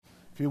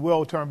you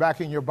will, turn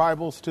back in your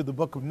Bibles to the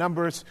book of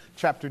Numbers,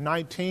 chapter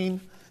 19.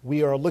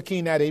 We are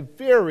looking at a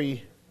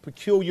very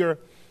peculiar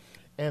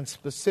and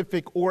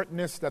specific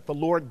ordinance that the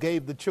Lord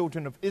gave the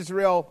children of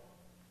Israel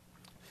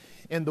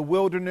in the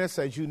wilderness.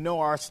 As you know,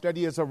 our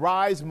study is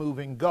arise, move,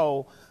 and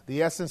go.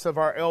 The essence of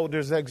our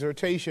elders'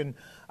 exhortation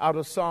out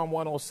of Psalm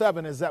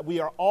 107 is that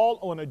we are all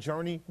on a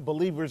journey.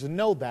 Believers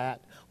know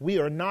that. We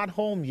are not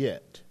home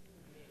yet,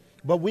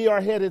 but we are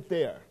headed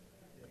there.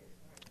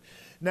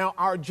 Now,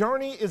 our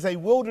journey is a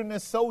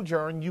wilderness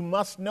sojourn. You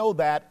must know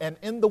that. And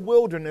in the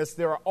wilderness,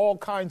 there are all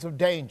kinds of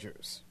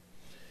dangers.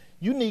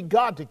 You need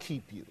God to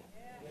keep you.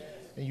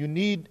 And you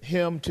need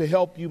him to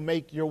help you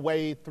make your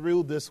way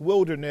through this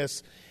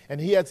wilderness. And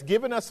he has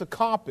given us a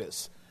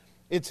compass.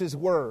 It's his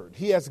word.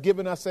 He has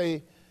given us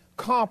a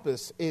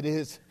compass. It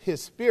is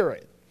his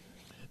spirit.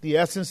 The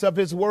essence of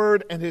his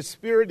word and his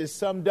spirit is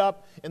summed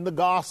up in the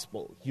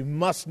gospel. You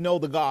must know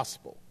the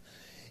gospel.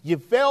 You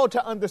fail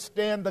to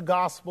understand the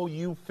gospel,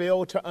 you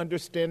fail to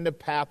understand the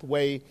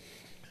pathway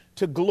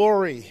to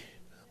glory.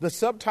 The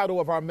subtitle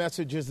of our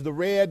message is The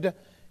Red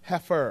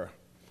Heifer.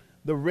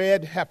 The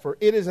Red Heifer.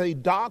 It is a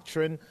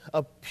doctrine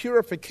of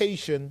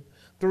purification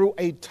through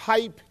a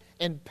type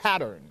and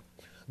pattern.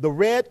 The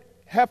red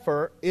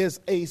heifer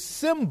is a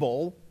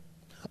symbol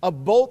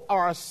of both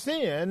our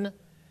sin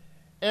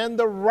and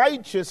the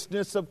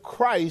righteousness of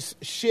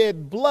Christ's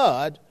shed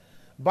blood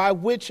by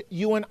which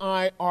you and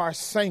I are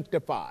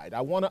sanctified.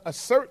 I want to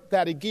assert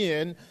that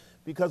again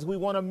because we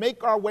want to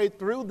make our way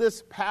through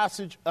this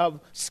passage of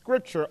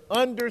Scripture,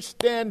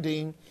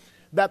 understanding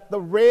that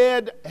the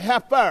red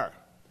heifer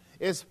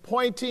is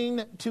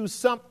pointing to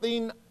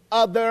something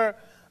other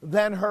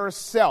than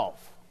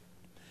herself.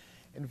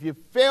 And if you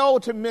fail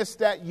to miss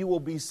that, you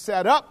will be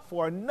set up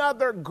for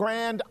another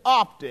grand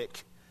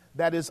optic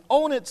that is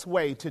on its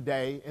way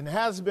today and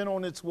has been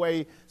on its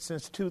way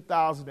since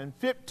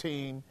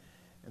 2015.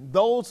 And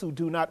those who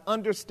do not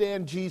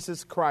understand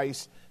Jesus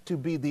Christ to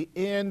be the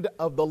end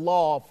of the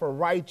law for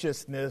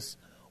righteousness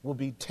will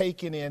be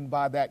taken in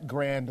by that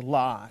grand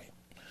lie.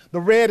 The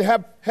red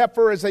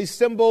heifer is a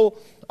symbol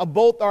of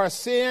both our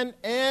sin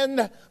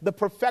and the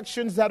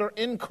perfections that are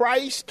in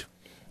Christ.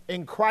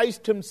 And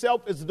Christ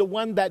himself is the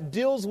one that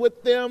deals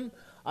with them.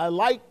 I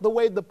like the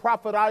way the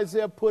prophet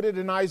Isaiah put it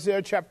in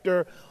Isaiah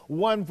chapter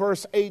 1,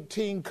 verse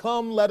 18.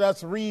 Come, let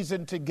us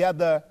reason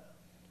together.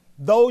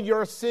 Though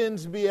your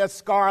sins be as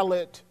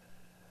scarlet,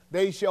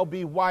 they shall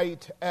be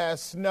white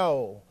as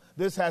snow.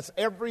 This has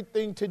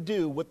everything to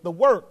do with the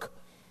work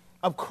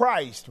of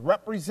Christ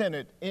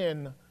represented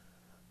in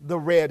the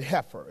red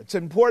heifer. It's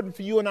important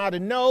for you and I to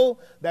know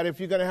that if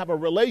you're going to have a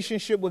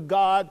relationship with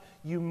God,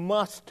 you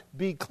must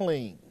be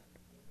clean.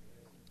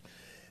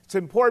 It's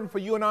important for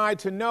you and I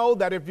to know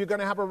that if you're going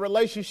to have a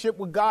relationship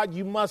with God,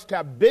 you must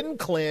have been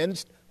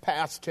cleansed,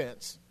 past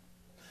tense.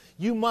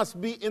 You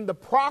must be in the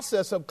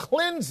process of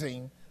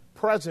cleansing,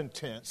 present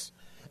tense,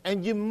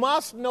 and you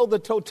must know the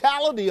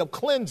totality of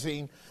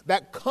cleansing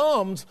that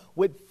comes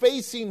with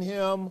facing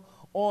him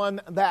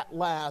on that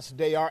last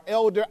day. Our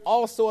elder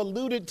also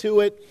alluded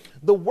to it.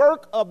 The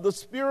work of the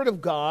Spirit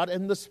of God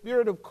and the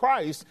Spirit of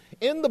Christ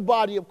in the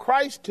body of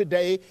Christ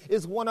today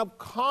is one of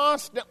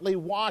constantly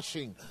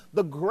washing.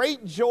 The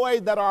great joy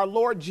that our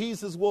Lord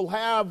Jesus will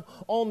have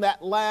on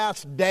that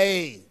last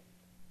day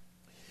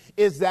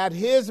is that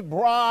his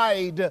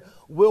bride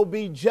will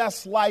be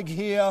just like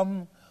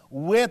him,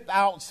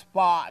 without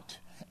spot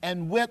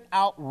and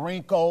without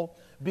wrinkle,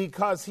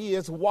 because he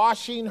is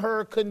washing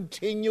her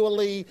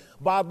continually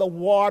by the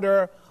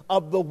water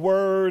of the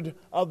word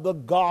of the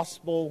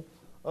gospel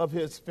of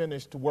his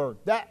finished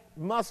work. That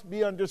must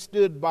be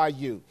understood by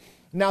you.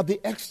 Now,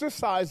 the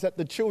exercise that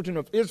the children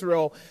of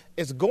Israel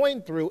is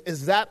going through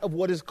is that of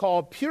what is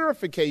called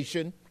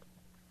purification.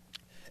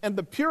 And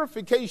the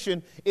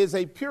purification is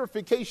a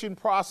purification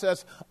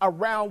process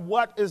around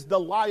what is the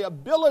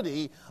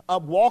liability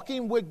of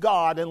walking with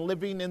God and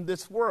living in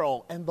this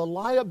world. And the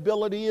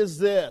liability is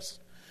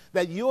this,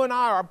 that you and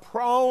I are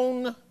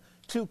prone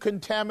to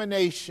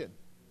contamination.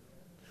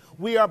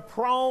 We are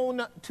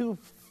prone to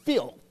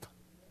filth.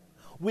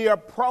 We are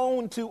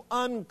prone to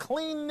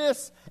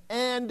uncleanness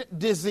and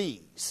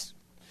disease.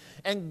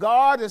 And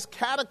God is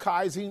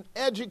catechizing,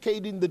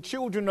 educating the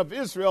children of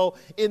Israel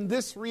in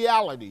this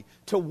reality.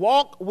 To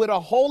walk with a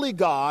holy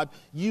God,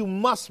 you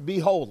must be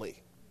holy.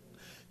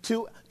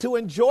 To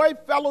enjoy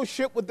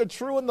fellowship with the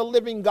true and the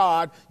living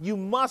God, you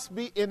must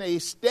be in a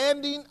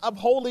standing of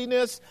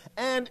holiness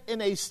and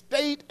in a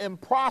state and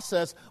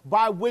process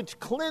by which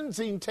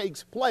cleansing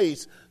takes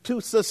place to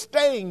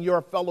sustain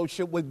your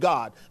fellowship with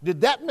God.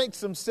 Did that make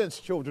some sense,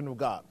 children of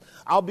God?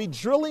 I'll be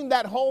drilling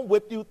that home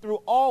with you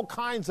through all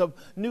kinds of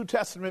New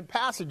Testament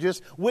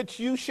passages, which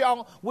you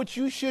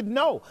should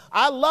know.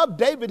 I love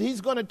David.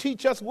 He's going to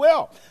teach us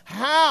well.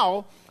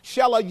 How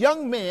shall a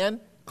young man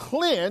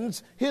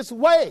cleanse his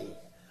way?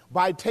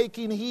 By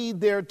taking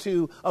heed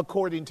thereto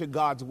according to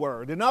God's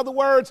word. In other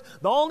words,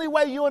 the only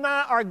way you and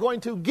I are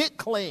going to get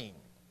clean,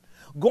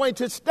 going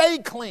to stay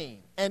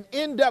clean, and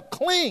end up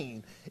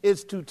clean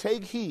is to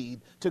take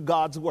heed to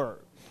God's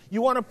word.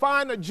 You want to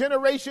find a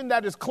generation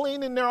that is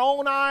clean in their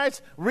own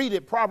eyes? Read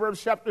it,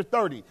 Proverbs chapter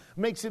 30.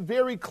 Makes it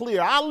very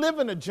clear. I live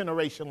in a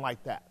generation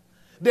like that.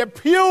 They're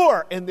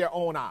pure in their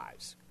own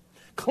eyes,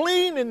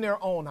 clean in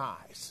their own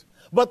eyes,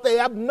 but they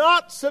have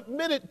not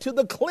submitted to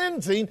the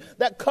cleansing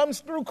that comes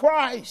through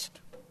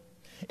Christ.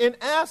 And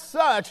as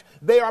such,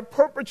 they are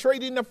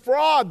perpetrating the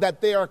fraud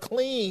that they are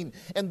clean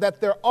and that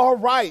they're all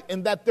right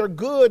and that they're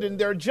good and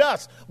they're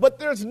just. But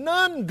there's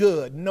none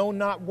good, no,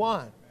 not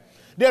one.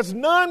 There's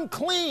none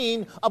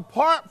clean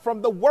apart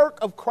from the work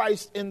of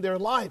Christ in their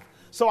life.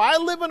 So I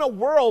live in a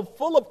world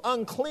full of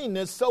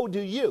uncleanness, so do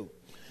you.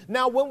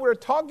 Now, when we're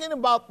talking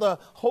about the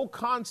whole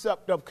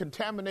concept of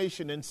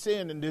contamination and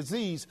sin and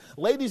disease,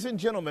 ladies and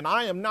gentlemen,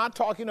 I am not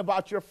talking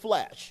about your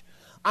flesh.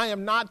 I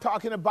am not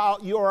talking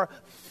about your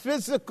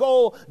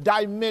physical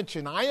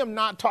dimension. I am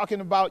not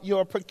talking about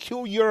your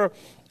peculiar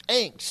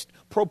angst,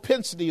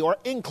 propensity, or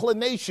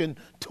inclination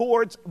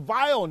towards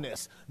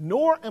vileness,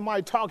 nor am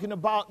I talking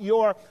about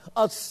your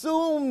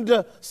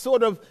assumed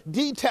sort of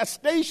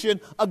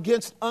detestation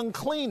against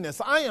uncleanness.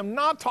 I am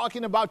not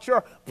talking about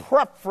your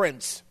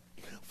preference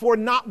for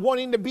not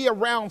wanting to be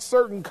around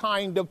certain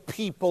kind of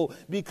people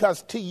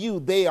because to you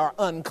they are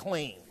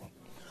unclean.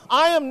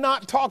 I am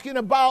not talking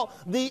about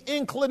the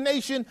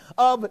inclination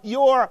of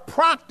your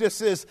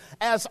practices,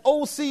 as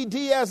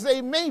OCD as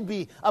they may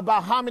be,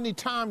 about how many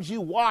times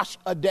you wash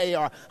a day,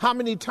 or how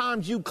many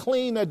times you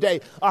clean a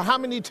day, or how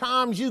many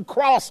times you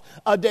cross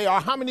a day, or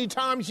how many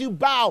times you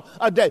bow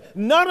a day.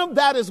 None of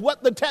that is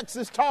what the text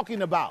is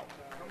talking about.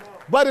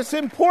 But it's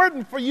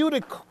important for you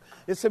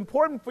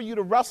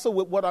to wrestle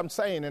with what I'm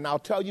saying, and I'll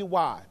tell you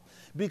why.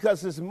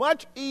 Because it's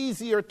much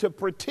easier to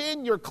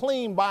pretend you're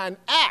clean by an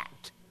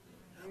act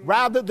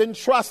rather than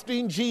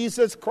trusting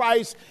Jesus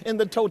Christ in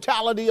the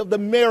totality of the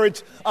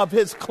merits of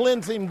his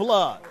cleansing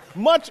blood.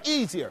 Much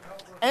easier.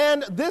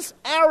 And this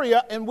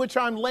area in which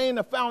I'm laying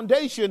a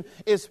foundation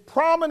is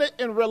prominent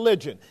in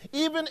religion.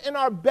 Even in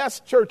our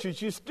best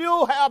churches, you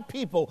still have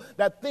people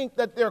that think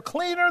that they're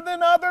cleaner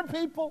than other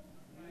people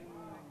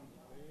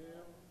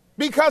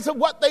because of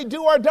what they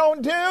do or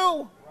don't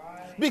do,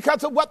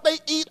 because of what they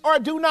eat or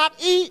do not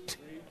eat.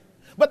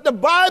 But the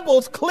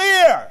Bible's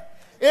clear.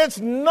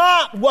 It's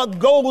not what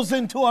goes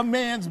into a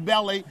man's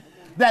belly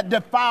that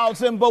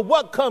defiles him, but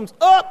what comes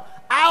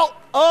up out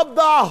of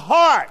the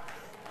heart.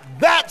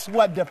 That's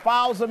what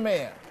defiles a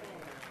man.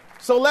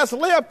 So let's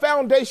lay a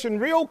foundation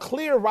real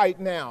clear right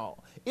now.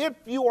 If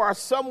you are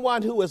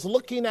someone who is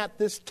looking at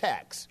this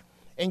text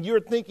and you're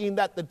thinking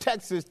that the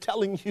text is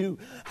telling you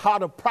how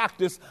to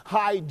practice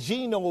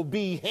hygienal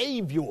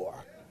behavior,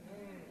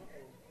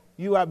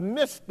 you have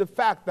missed the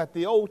fact that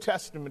the Old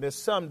Testament is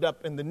summed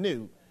up in the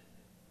New.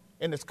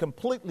 And it's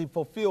completely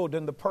fulfilled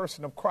in the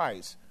person of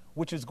Christ,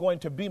 which is going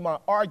to be my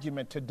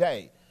argument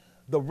today.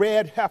 The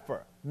red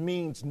heifer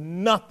means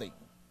nothing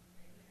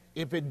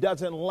if it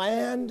doesn't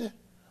land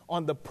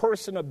on the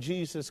person of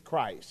Jesus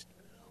Christ,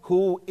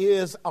 who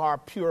is our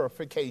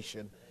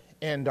purification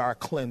and our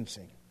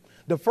cleansing.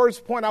 The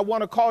first point I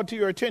want to call to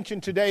your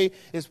attention today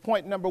is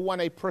point number 1,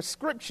 a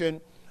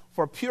prescription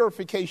for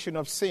purification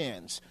of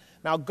sins.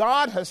 Now,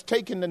 God has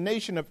taken the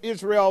nation of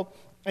Israel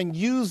and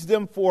used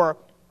them for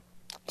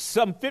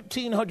some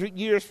 1,500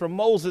 years from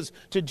Moses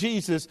to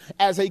Jesus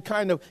as a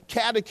kind of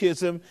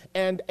catechism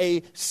and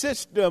a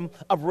system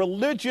of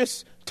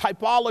religious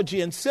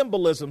typology and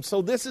symbolism.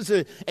 So this is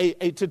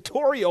a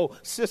tutorial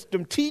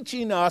system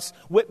teaching us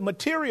with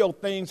material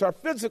things or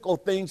physical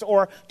things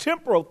or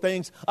temporal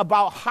things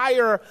about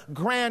higher,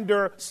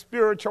 grander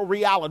spiritual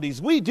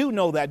realities. We do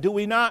know that, do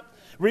we not?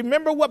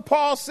 Remember what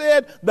Paul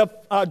said?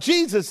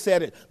 Jesus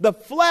said it. The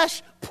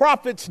flesh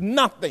profits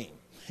nothing.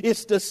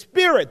 It's the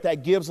spirit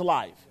that gives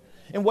life.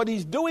 And what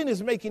he's doing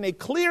is making a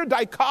clear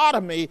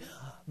dichotomy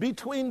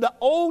between the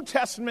Old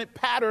Testament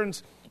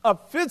patterns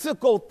of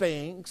physical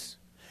things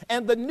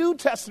and the New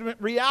Testament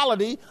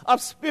reality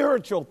of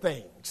spiritual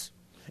things.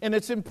 And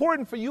it's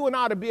important for you and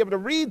I to be able to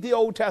read the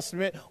Old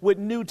Testament with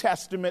New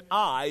Testament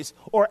eyes,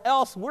 or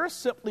else we're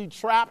simply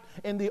trapped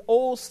in the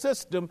old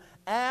system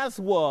as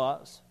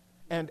was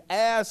and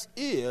as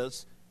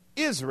is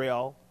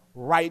Israel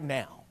right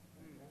now.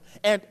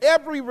 And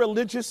every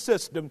religious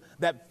system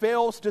that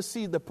fails to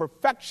see the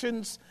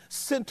perfections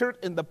centered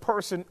in the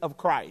person of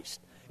Christ.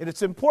 And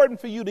it's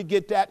important for you to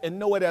get that and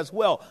know it as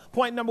well.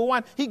 Point number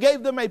 1, he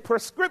gave them a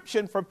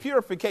prescription for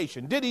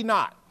purification, did he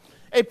not?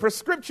 A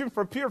prescription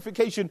for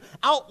purification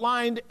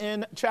outlined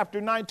in chapter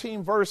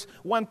 19, verse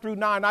 1 through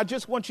 9. I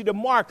just want you to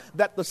mark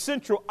that the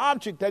central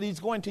object that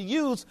he's going to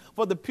use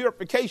for the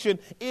purification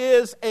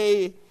is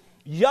a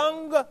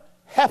young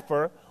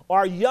heifer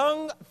or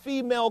young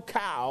female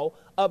cow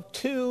of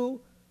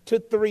 2 to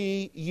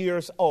 3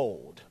 years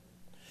old.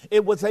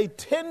 It was a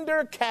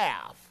tender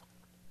calf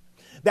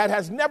that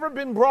has never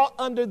been brought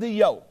under the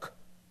yoke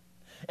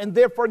and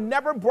therefore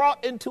never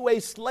brought into a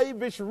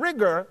slavish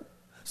rigor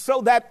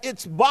so that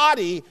its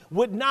body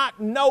would not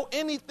know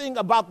anything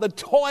about the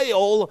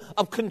toil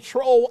of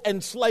control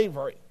and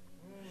slavery.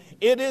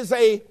 It is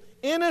a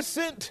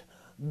innocent,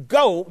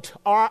 goat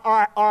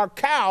or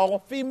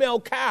cow,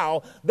 female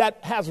cow, that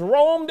has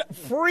roamed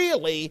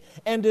freely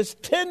and is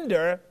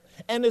tender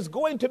and is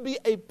going to be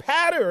a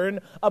pattern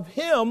of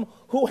him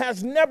who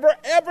has never,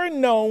 ever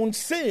known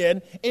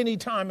sin any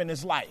time in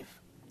his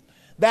life.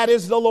 That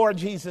is the Lord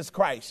Jesus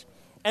Christ.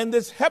 And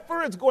this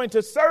heifer is going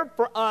to serve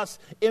for us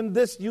in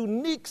this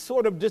unique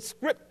sort of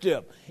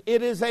descriptive.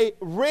 It is a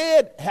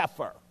red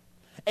heifer.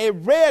 A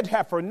red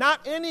heifer, not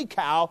any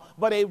cow,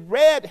 but a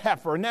red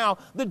heifer. Now,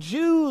 the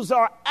Jews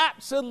are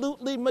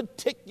absolutely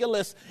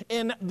meticulous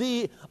in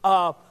the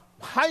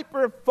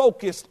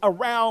hyper-focused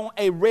around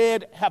a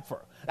red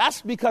heifer.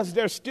 That's because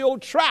they're still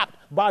trapped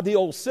by the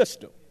old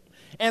system.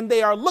 And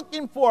they are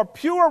looking for a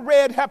pure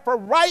red heifer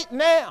right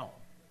now,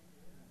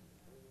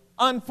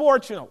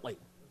 unfortunately.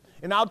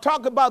 And I'll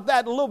talk about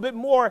that a little bit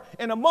more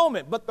in a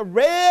moment. But the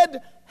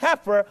red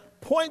heifer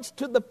points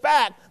to the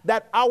fact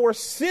that our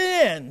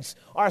sins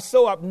are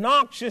so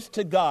obnoxious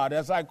to God,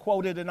 as I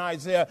quoted in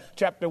Isaiah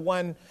chapter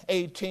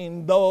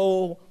 1:18,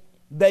 though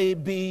they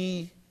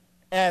be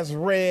as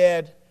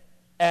red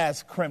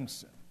as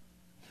crimson.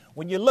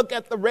 When you look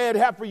at the red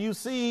heifer, you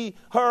see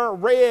her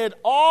red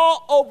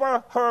all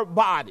over her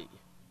body.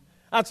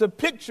 That's a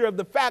picture of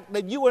the fact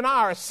that you and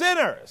I are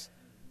sinners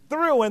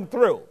through and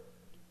through.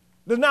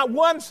 There's not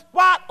one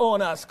spot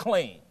on us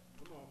clean,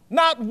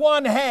 not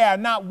one hair,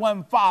 not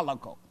one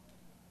follicle.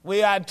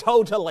 We are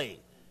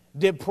totally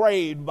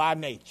depraved by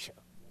nature.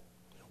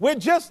 We're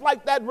just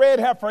like that red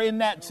heifer in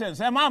that sense.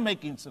 Am I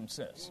making some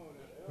sense?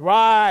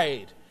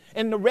 Right.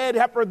 And the red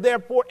heifer,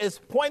 therefore, is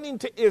pointing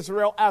to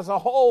Israel as a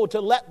whole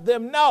to let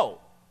them know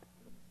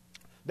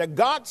that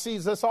God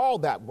sees us all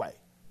that way.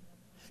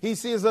 He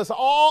sees us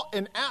all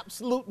in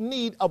absolute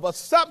need of a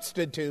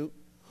substitute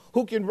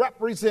who can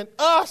represent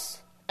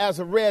us as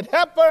a red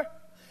heifer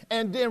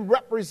and then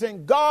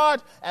represent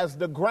God as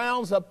the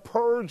grounds of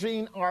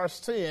purging our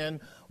sin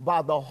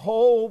by the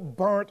whole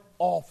burnt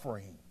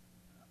offering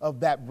of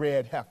that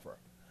red heifer.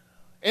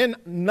 In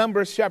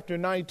Numbers chapter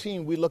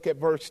 19, we look at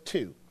verse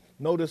 2.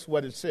 Notice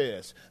what it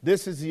says.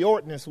 This is the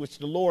ordinance which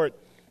the Lord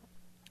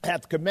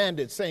hath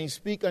commanded, saying,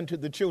 speak unto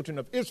the children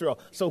of Israel.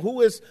 So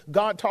who is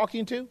God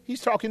talking to?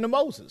 He's talking to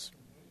Moses.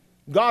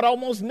 God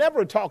almost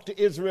never talked to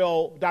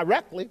Israel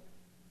directly.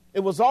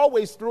 It was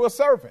always through a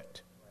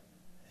servant.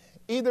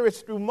 Either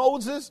it's through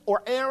Moses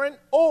or Aaron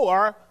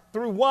or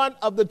through one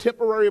of the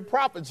temporary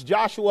prophets,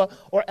 Joshua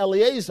or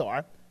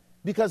Eleazar,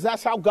 because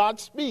that's how God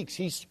speaks.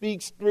 He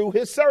speaks through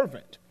his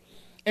servant.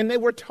 And they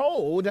were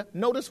told,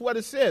 notice what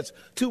it says,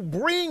 to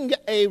bring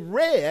a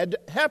red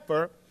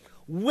heifer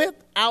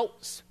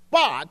without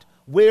spot,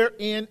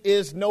 wherein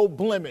is no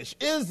blemish.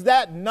 Is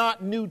that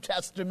not New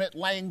Testament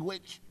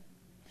language?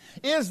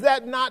 Is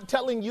that not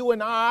telling you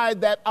and I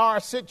that our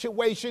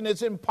situation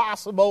is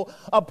impossible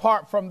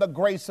apart from the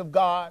grace of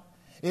God?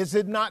 Is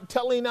it not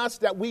telling us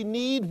that we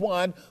need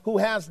one who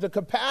has the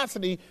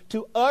capacity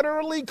to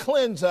utterly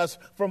cleanse us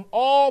from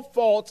all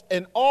faults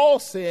and all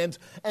sins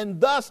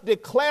and thus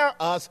declare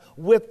us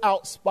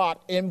without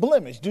spot and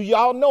blemish? Do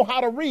y'all know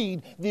how to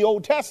read the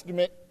Old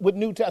Testament with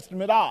New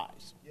Testament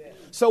eyes? Yes.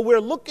 So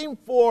we're looking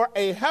for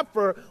a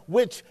heifer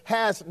which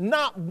has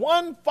not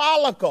one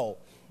follicle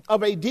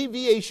of a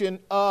deviation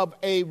of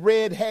a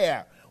red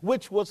hair,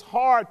 which was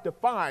hard to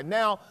find.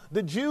 Now,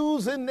 the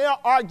Jews in their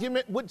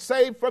argument would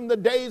say from the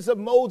days of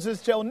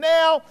Moses till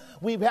now,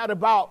 we've had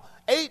about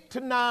 8 to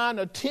 9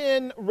 or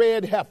 10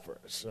 red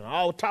heifers. And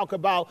I'll talk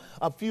about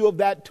a few of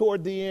that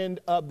toward the end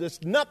of this.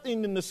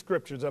 Nothing in the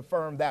scriptures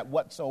affirm that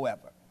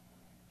whatsoever.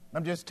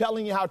 I'm just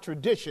telling you how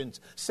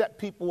traditions set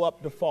people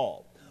up to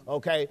fall.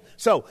 Okay?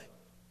 So,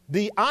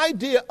 the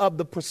idea of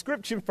the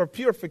prescription for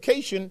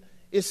purification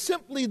is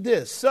simply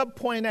this,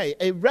 subpoint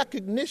A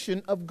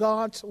recognition of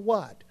God's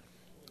what?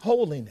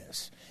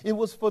 Holiness. It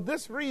was for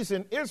this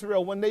reason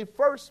Israel, when they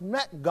first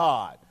met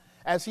God,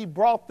 as he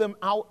brought them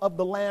out of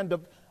the land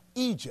of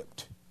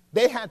Egypt,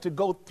 they had to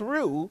go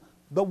through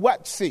the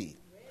what sea?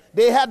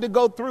 They had to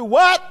go through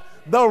what?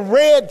 The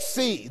Red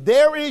Sea.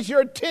 There is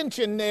your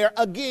tension there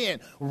again.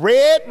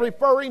 Red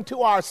referring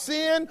to our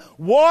sin,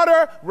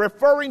 water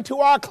referring to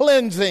our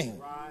cleansing.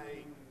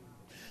 Right.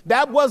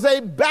 That was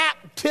a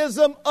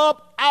baptism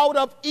up out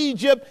of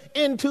Egypt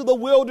into the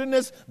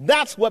wilderness.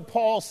 That's what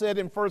Paul said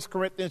in 1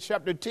 Corinthians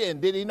chapter 10,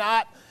 did he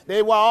not?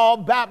 They were all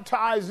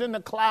baptized in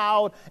the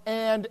cloud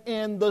and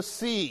in the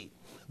sea.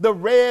 The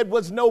red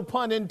was, no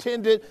pun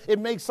intended, it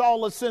makes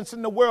all the sense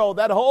in the world.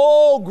 That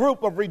whole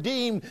group of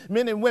redeemed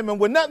men and women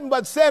were nothing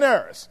but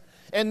sinners.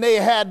 And they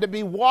had to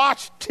be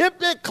washed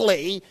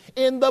typically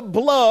in the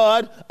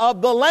blood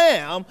of the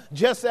Lamb,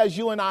 just as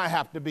you and I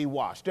have to be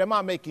washed. Am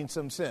I making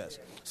some sense?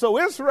 So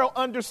Israel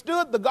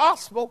understood the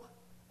gospel.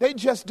 They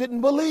just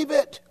didn't believe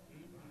it.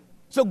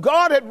 So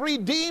God had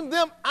redeemed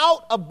them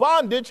out of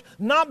bondage,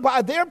 not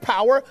by their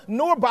power,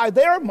 nor by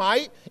their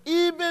might,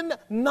 even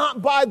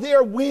not by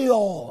their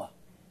will.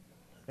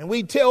 And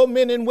we tell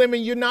men and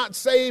women, you're not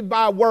saved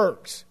by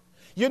works.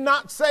 You're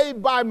not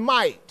saved by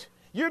might.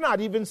 You're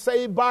not even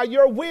saved by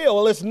your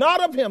will. It's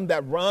not of him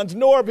that runs,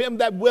 nor of him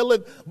that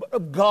willeth, but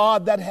of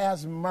God that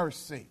has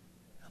mercy.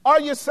 Are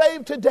you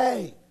saved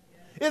today?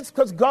 It's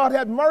because God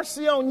had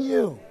mercy on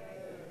you.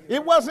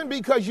 It wasn't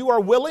because you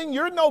are willing.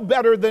 You're no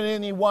better than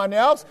anyone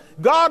else.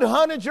 God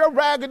hunted your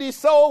raggedy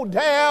soul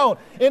down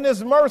in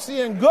his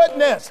mercy and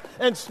goodness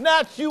and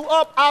snatched you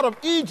up out of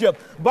Egypt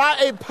by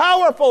a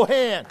powerful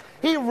hand.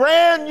 He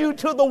ran you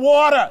to the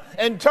water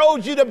and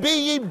told you to be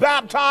ye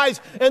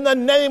baptized in the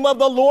name of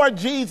the Lord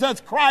Jesus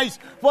Christ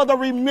for the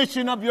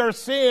remission of your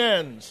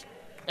sins.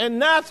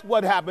 And that's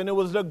what happened. It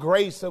was the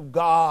grace of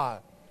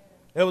God.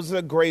 It was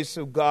the grace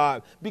of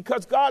God.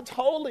 Because God's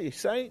holy,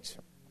 saints.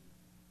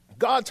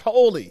 God's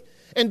holy.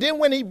 And then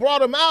when he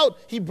brought him out,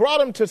 he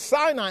brought him to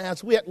Sinai,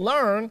 as we had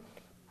learned.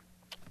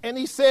 And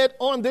he said,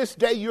 on this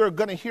day, you're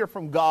going to hear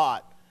from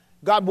God.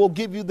 God will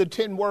give you the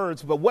 10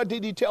 words. But what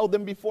did he tell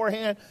them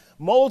beforehand?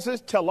 Moses,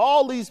 tell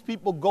all these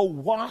people, go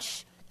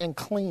wash and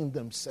clean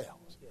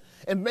themselves.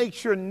 And make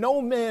sure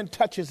no man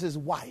touches his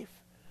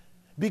wife.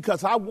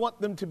 Because I want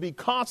them to be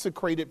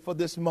consecrated for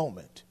this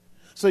moment.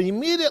 So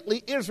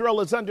immediately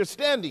Israel is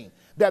understanding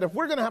that if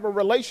we're going to have a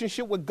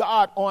relationship with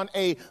God on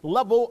a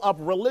level of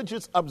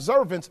religious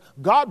observance,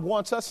 God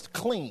wants us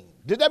clean.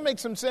 Did that make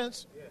some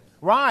sense? Yes.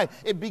 Right.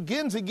 It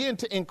begins again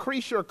to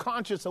increase your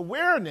conscious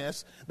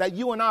awareness that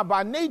you and I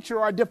by nature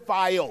are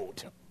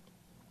defiled.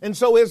 And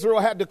so Israel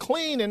had to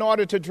clean in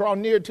order to draw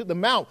near to the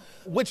mount,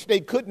 which they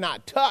could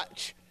not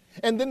touch.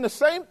 And then the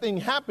same thing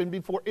happened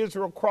before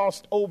Israel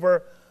crossed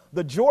over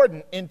the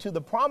Jordan into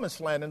the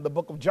promised land in the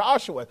book of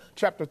Joshua,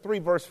 chapter 3,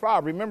 verse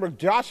 5. Remember,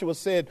 Joshua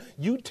said,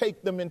 you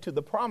take them into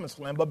the promised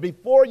land. But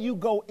before you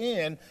go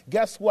in,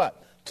 guess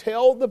what?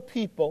 Tell the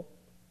people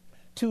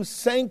to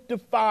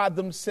sanctify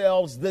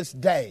themselves this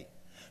day.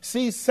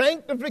 See,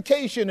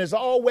 sanctification is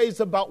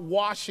always about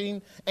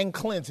washing and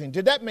cleansing.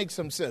 Did that make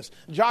some sense?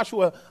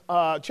 Joshua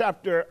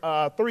chapter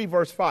 3,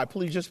 verse 5.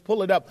 Please just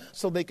pull it up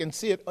so they can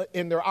see it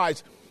in their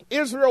eyes.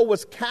 Israel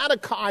was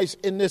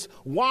catechized in this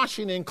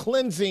washing and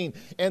cleansing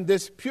and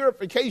this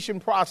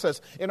purification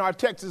process. And our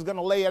text is going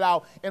to lay it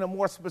out in a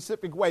more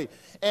specific way.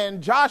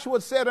 And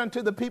Joshua said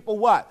unto the people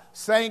what?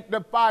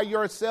 Sanctify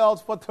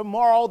yourselves, for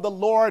tomorrow the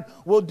Lord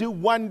will do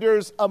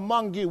wonders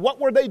among you. What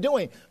were they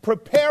doing?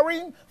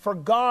 Preparing for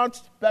God's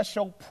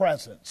special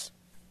presence.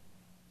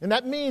 And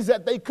that means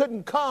that they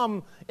couldn't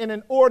come in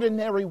an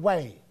ordinary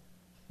way.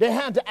 They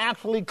had to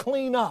actually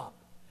clean up.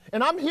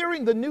 And I'm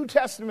hearing the New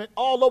Testament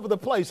all over the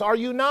place. Are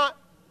you not?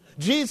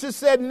 Jesus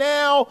said,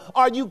 now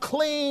are you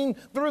clean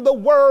through the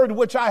word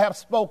which I have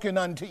spoken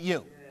unto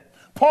you.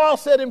 Paul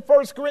said in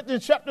 1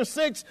 Corinthians chapter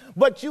 6,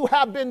 but you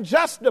have been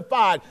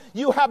justified.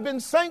 You have been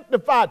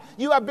sanctified.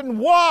 You have been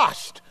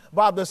washed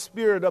by the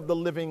Spirit of the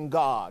living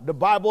God. The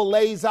Bible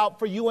lays out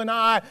for you and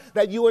I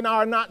that you and I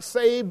are not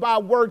saved by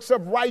works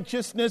of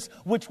righteousness,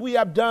 which we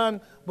have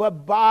done,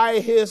 but by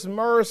his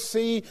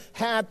mercy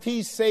hath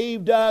he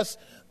saved us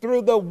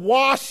through the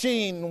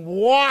washing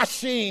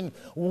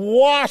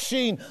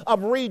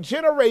of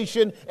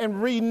regeneration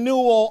and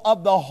renewal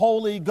of the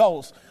Holy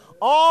Ghost.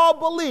 All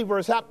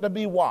believers have to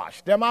be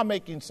washed. Am I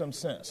making some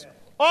sense?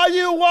 Are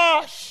you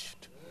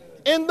washed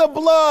in the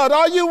blood?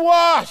 Are you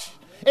washed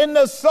in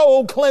the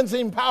soul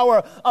cleansing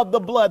power of the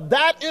blood?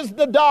 That is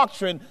the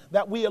doctrine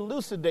that we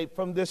elucidate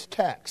from this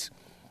text.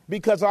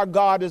 Because our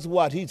God is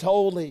what? He's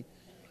holy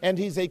and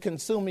he's a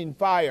consuming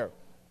fire.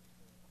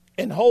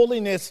 And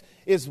holiness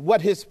is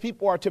what his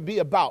people are to be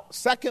about.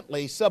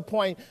 Secondly,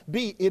 subpoint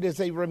B, it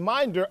is a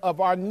reminder of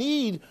our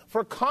need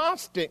for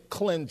constant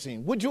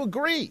cleansing. Would you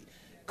agree?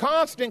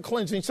 Constant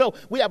cleansing. So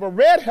we have a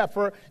red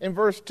heifer in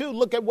verse 2.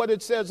 Look at what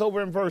it says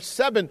over in verse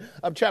 7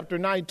 of chapter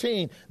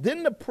 19.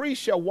 Then the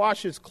priest shall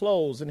wash his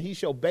clothes, and he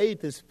shall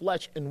bathe his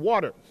flesh in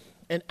water.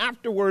 And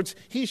afterwards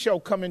he shall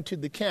come into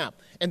the camp,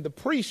 and the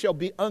priest shall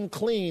be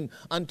unclean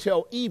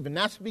until even.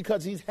 That's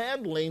because he's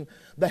handling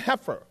the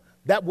heifer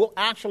that will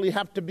actually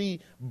have to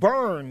be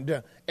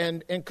burned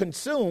and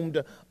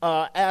consumed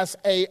as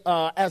a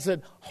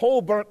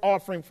whole burnt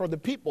offering for the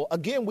people.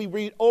 Again, we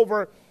read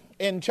over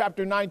in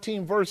chapter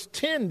 19, verse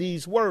 10,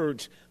 these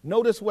words.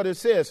 Notice what it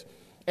says.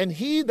 And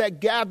he that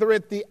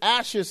gathereth the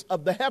ashes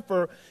of the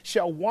heifer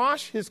shall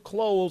wash his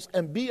clothes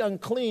and be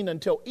unclean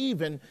until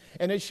even,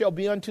 and it shall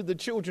be unto the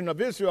children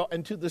of Israel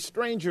and to the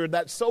stranger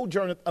that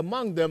sojourneth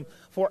among them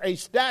for a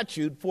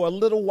statute for a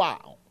little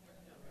while.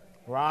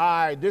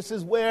 Right. This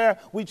is where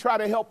we try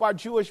to help our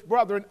Jewish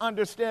brethren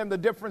understand the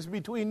difference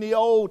between the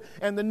Old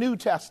and the New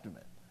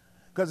Testament.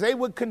 Because they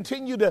would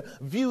continue to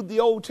view the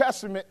Old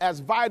Testament as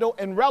vital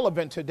and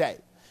relevant today.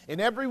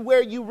 And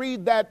everywhere you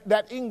read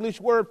that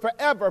English word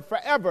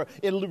forever,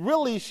 it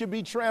really should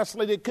be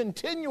translated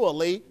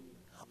continually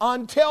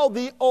until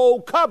the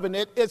Old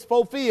Covenant is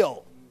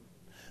fulfilled.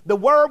 The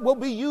word will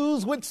be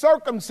used with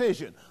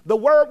circumcision. The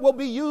word will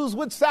be used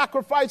with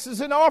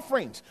sacrifices and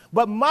offerings.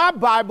 But my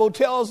Bible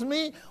tells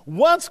me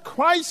once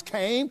Christ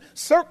came,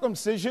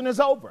 circumcision is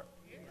over.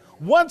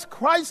 Once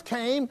Christ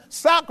came,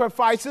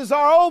 sacrifices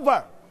are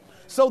over.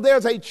 So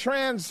there's a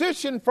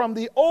transition from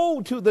the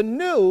old to the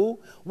new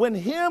when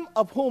him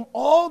of whom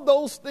all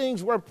those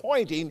things were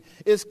pointing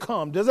is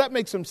come. Does that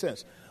make some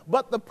sense?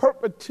 But the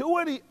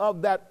perpetuity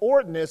of that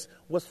ordinance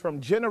was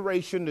from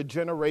generation to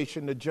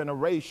generation to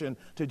generation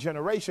to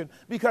generation,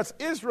 because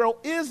Israel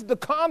is the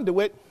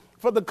conduit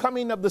for the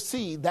coming of the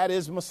seed, that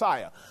is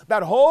Messiah.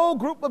 That whole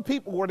group of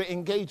people were to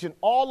engage in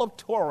all of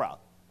Torah,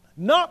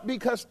 not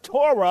because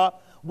Torah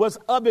was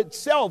of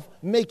itself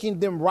making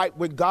them right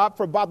with God,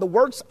 for by the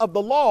works of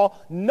the law,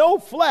 no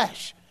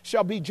flesh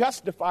shall be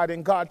justified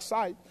in God's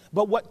sight.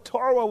 But what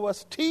Torah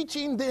was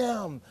teaching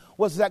them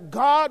was that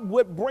God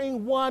would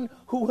bring one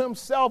who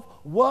himself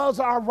was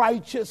our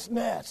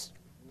righteousness.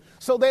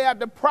 So they had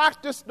to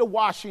practice the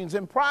washings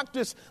and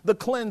practice the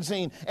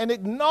cleansing and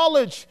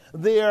acknowledge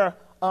their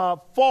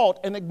fault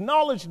and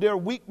acknowledge their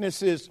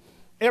weaknesses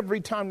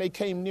every time they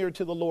came near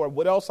to the Lord.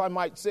 What else I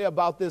might say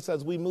about this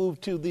as we move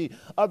to the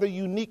other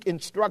unique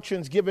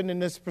instructions given in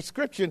this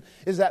prescription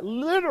is that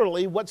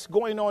literally what's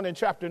going on in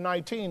chapter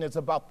 19 is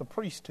about the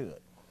priesthood.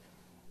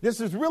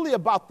 This is really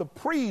about the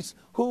priests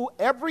who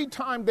every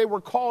time they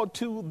were called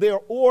to their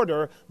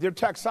order, their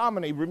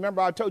taxonomy.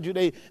 Remember I told you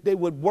they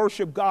would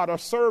worship God or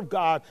serve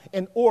God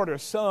in order,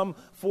 some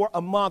for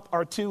a month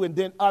or two and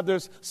then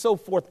others so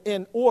forth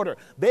in order.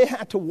 They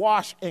had to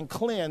wash and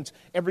cleanse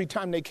every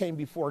time they came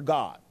before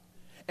God.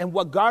 And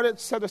what God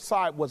had set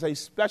aside was a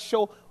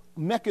special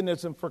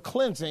mechanism for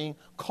cleansing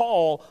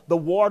called the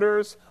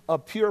waters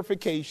of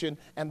purification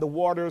and the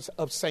waters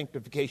of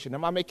sanctification.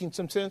 Am I making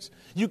some sense?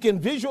 You can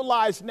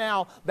visualize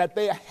now that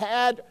they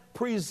had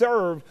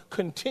preserved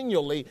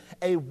continually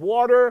a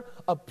water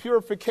of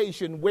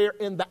purification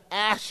wherein the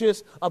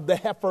ashes of the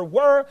heifer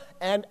were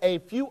and a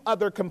few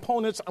other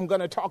components I'm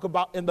going to talk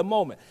about in the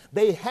moment.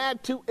 They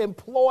had to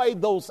employ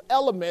those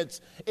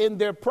elements in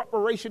their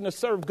preparation to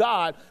serve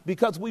God,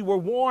 because we were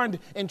warned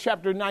in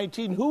chapter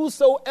 19,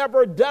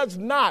 whosoever does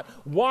not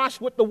wash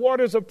with the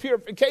waters of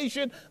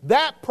purification,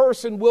 that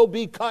person will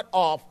be cut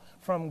off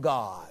from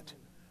God.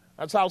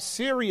 That's how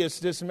serious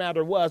this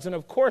matter was. And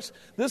of course,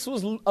 this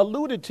was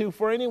alluded to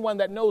for anyone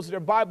that knows their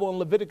Bible in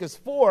Leviticus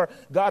 4.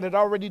 God had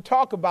already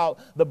talked about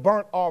the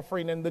burnt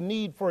offering and the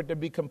need for it to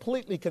be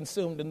completely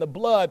consumed and the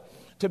blood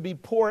to be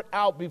poured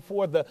out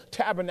before the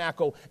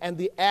tabernacle and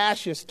the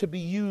ashes to be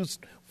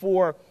used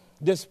for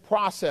this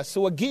process.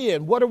 So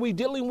again, what are we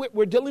dealing with?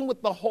 We're dealing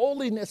with the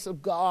holiness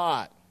of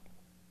God.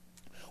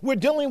 We're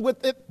dealing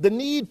with the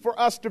need for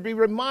us to be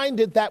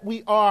reminded that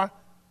we are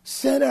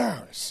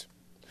sinners.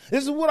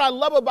 This is what I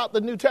love about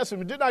the New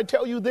Testament. Didn't I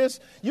tell you this?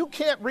 You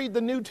can't read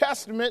the New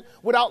Testament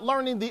without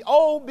learning the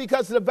Old,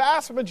 because the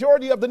vast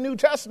majority of the New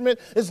Testament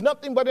is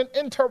nothing but an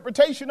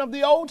interpretation of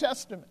the Old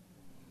Testament.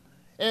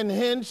 And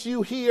hence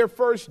you hear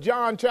 1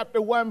 John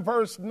chapter 1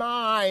 verse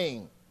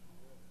 9.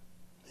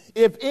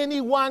 If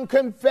anyone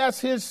confess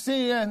his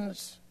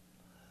sins,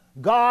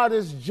 God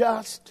is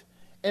just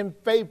and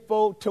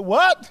faithful to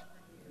what?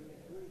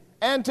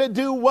 And to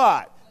do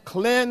what?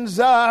 Cleanse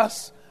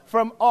us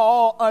from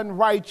all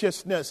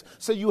unrighteousness.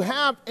 So you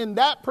have in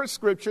that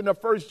prescription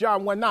of 1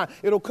 John 1:9,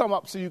 it'll come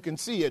up so you can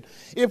see it.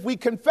 If we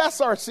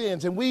confess our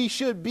sins, and we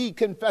should be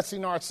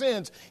confessing our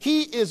sins,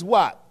 he is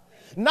what?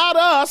 Not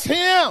us,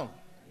 him.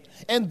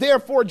 And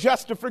therefore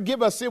just to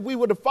forgive us. If we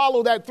were to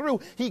follow that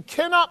through, he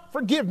cannot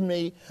forgive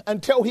me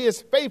until he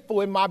is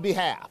faithful in my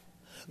behalf.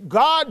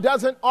 God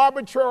doesn't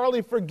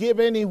arbitrarily forgive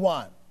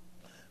anyone.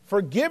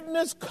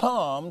 Forgiveness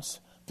comes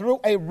through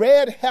a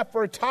red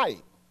heifer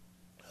type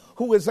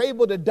who is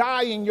able to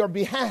die in your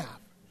behalf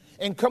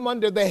and come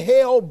under the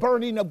hell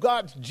burning of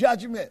God's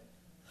judgment,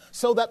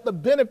 so that the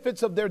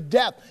benefits of their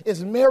death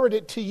is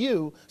merited to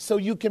you so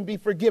you can be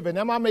forgiven.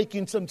 Am I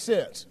making some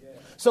sense? Yeah.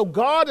 So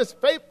God is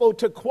faithful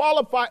to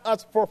qualify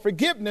us for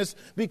forgiveness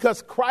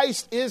because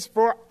Christ is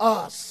for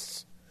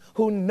us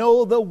who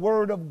know the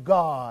word of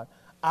God,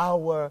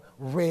 our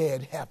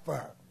red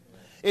heifer.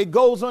 It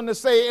goes on to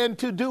say, and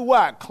to do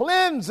what?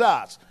 Cleanse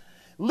us.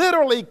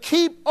 Literally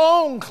keep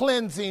on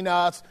cleansing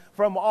us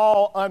from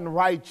all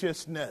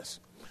unrighteousness.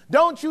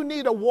 Don't you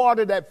need a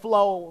water that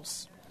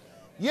flows?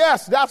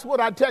 Yes, that's what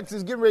our text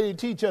is getting ready to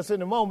teach us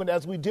in a moment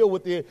as we deal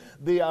with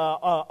the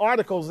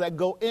articles that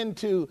go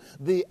into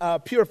the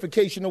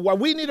purification of water.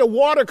 We need a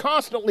water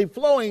constantly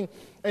flowing,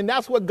 and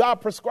that's what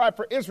God prescribed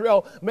for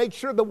Israel. Make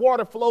sure the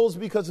water flows,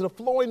 because the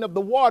flowing of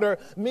the water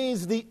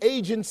means the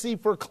agency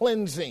for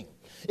cleansing.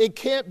 It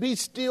can't be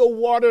still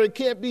water. It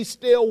can't be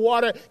stale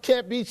water.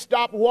 Can't be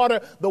stopped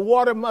water. The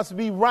water must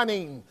be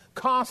running,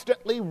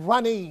 constantly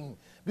running,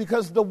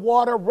 because the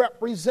water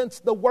represents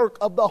the work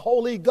of the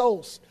Holy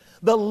Ghost.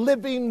 The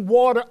living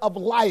water of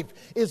life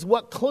is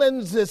what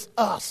cleanses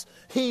us.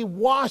 He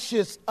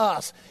washes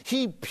us.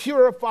 He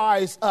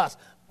purifies us.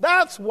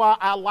 That's why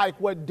I like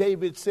what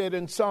David said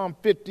in Psalm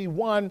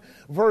 51,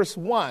 verse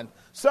 1.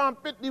 Psalm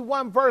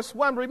 51, verse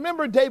 1.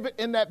 Remember David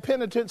in that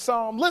penitent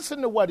psalm?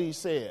 Listen to what he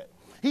said.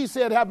 He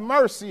said, have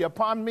mercy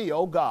upon me,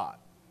 O God,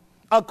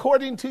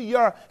 according to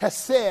your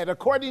hesed,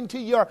 according to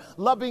your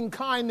loving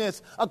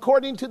kindness,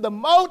 according to the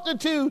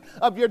multitude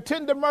of your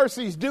tender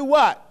mercies. Do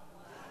what?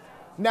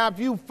 Now, if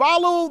you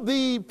follow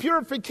the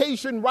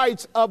purification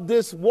rites of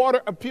this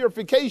water of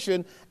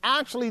purification,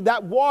 actually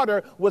that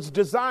water was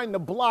designed to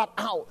blot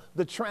out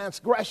the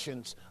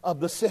transgressions of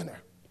the sinner.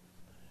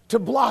 to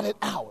blot it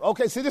out.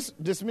 Okay, see,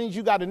 this means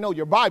you got to know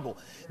your Bible.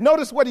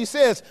 Notice what he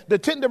says. The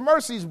tender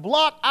mercies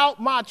blot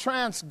out my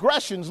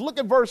transgressions. Look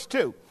at verse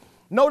 2.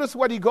 Notice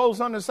what he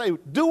goes on to say.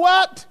 Do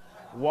what?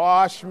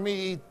 Wash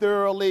me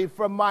thoroughly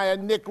from my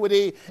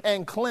iniquity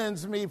and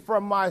cleanse me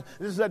from my...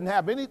 This doesn't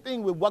have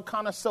anything with what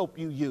kind of soap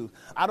you use.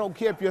 I don't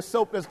care if your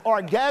soap is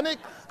organic.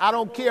 I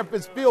don't care if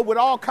it's filled with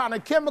all kind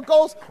of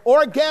chemicals.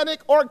 Organic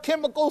or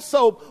chemical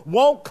soap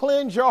won't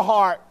cleanse your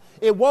heart.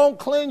 It won't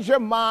cleanse your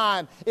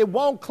mind. It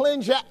won't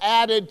cleanse your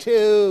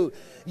attitude.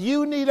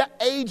 You need an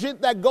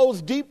agent that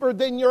goes deeper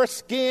than your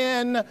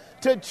skin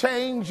to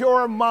change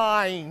your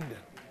mind.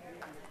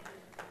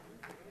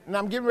 And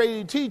I'm getting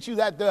ready to teach you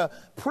that the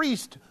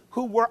priests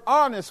who were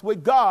honest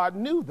with God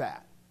knew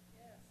that.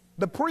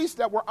 The priests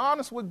that were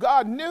honest with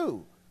God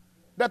knew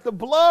that the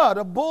blood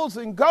of bulls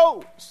and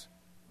goats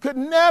could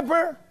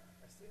never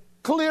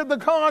clear the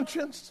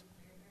conscience.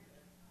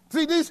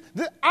 See,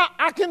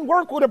 I can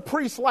work with a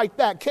priest like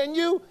that. Can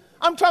you?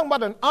 I'm talking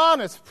about an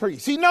honest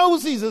priest. He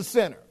knows he's a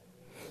sinner.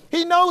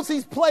 He knows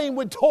he's playing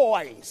with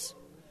toys.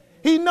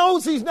 He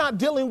knows he's not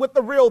dealing with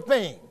the real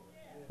thing.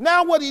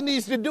 Now what he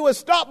needs to do is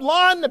stop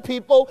lying to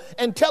people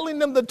and telling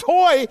them the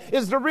toy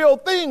is the real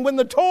thing when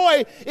the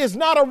toy is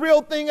not a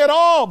real thing at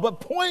all, but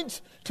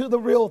points to the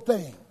real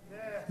thing.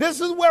 This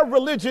is where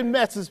religion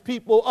messes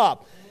people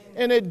up.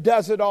 And it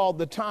does it all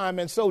the time.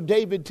 And so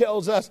David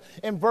tells us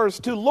in verse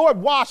 2, Lord,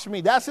 wash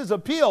me. That's his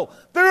appeal,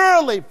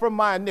 thoroughly from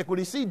my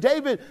iniquity. See,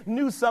 David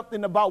knew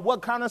something about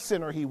what kind of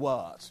sinner he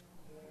was.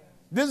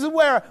 This is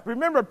where,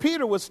 remember,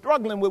 Peter was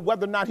struggling with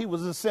whether or not he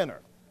was a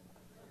sinner.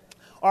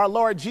 Our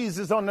Lord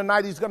Jesus, on the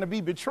night he's going to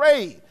be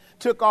betrayed,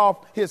 took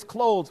off his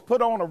clothes,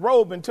 put on a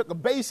robe, and took a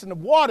basin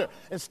of water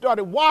and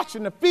started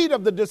washing the feet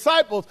of the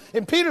disciples.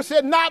 And Peter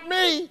said, not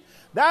me.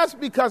 That's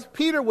because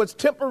Peter was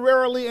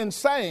temporarily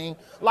insane,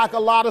 like a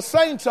lot of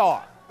saints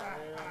are.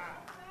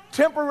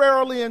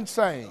 Temporarily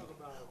insane.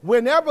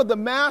 Whenever the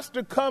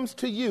master comes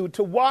to you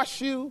to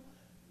wash you,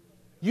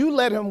 you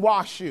let him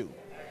wash you.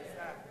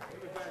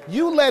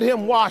 You let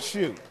him wash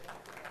you.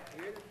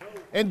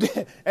 And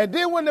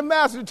then when the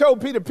master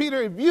told Peter,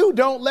 Peter, if you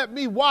don't let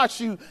me wash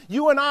you,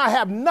 you and I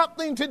have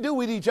nothing to do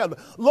with each other.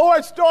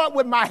 Lord, start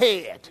with my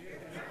head.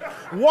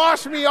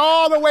 Wash me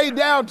all the way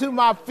down to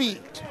my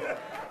feet.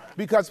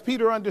 Because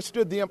Peter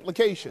understood the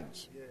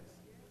implications.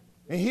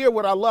 And here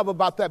what I love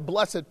about that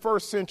blessed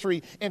first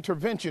century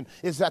intervention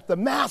is that the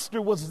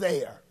master was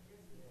there.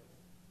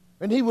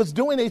 And he was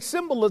doing a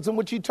symbolism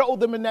which he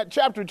told them in that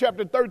chapter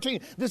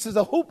 13. This is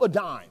a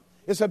hoopodime.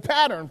 It's a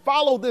pattern.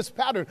 Follow this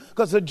pattern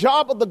because the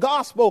job of the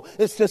gospel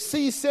is to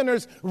see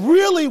sinners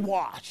really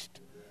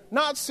washed,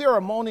 not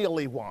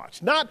ceremonially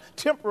washed, not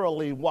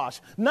temporarily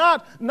washed,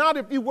 not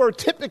if you were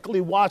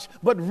typically washed,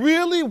 but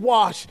really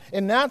washed.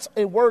 And that's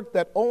a work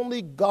that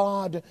only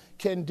God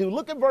can do.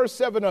 Look at verse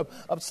 7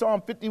 of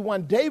Psalm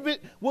 51.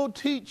 David will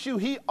teach you.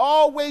 He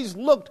always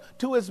looked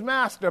to his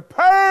master.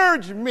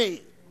 Purge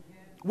me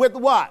with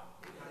what?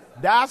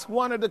 That's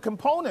one of the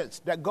components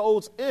that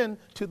goes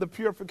into the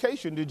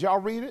purification. Did y'all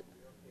read it?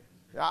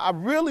 I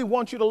really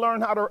want you to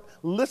learn how to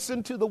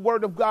listen to the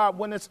word of God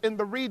when it's in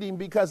the reading,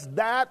 because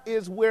that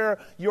is where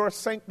your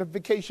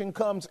sanctification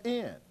comes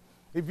in.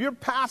 If you're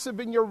passive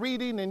in your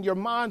reading and your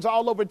mind's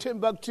all over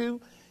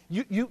Timbuktu,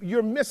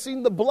 you're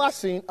missing the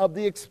blessing of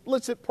the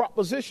explicit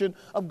proposition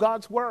of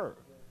God's word.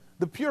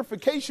 The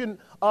purification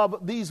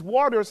of these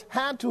waters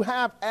had to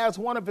have as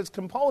one of its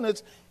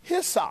components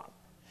hyssop.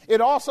 It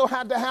also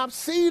had to have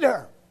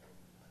cedar,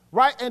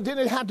 right? And then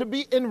it had to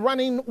be in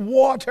running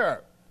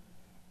water.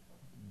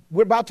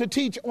 We're about to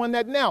teach on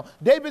that now.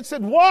 David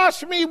said,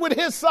 wash me with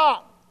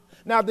hyssop.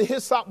 Now, the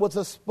hyssop was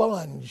a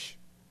sponge.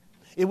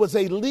 It was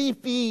a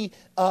leafy,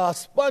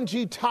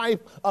 spongy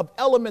type of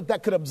element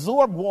that could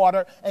absorb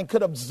water and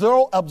could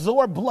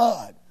absorb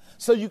blood.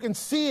 So you can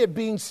see it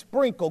being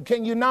sprinkled.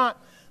 Can you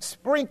not?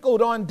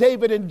 Sprinkled on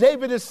David. And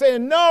David is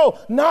saying, no,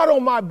 not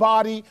on my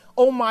body,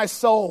 on my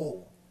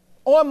soul,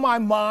 on my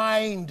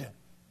mind,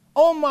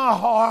 on my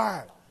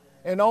heart.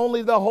 And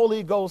only the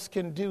Holy Ghost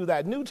can do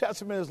that. New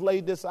Testament has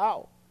laid this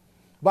out.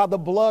 By the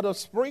blood of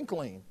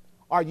sprinkling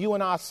are you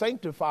and I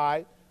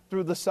sanctified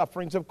through the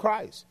sufferings of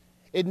Christ.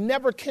 It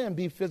never can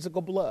be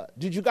physical blood.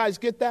 Did you guys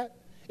get that?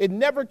 It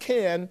never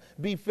can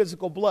be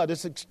physical blood.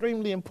 It's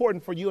extremely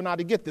important for you and I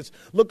to get this.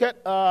 Look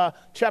at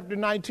chapter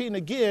 19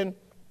 again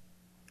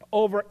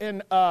over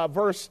in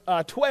verse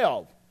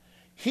 12.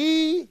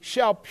 He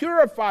shall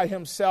purify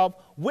himself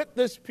with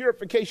this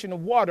purification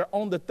of water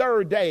on the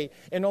third day,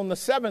 and on the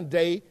seventh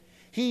day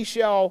he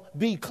shall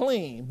be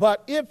clean.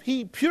 But if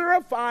he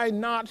purify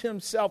not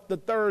himself the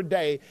third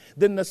day,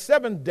 then the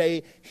seventh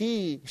day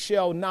he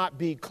shall not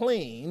be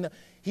clean.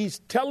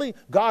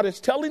 God is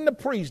telling the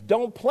priest,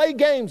 don't play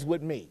games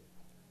with me.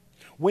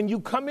 When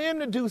you come in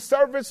to do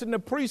service in the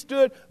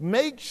priesthood,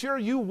 make sure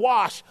you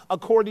wash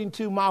according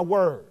to my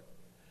word.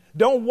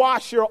 Don't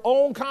wash your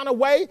own kind of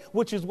way,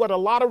 which is what a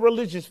lot of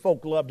religious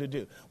folk love to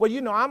do. Well,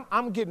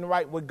 I'm getting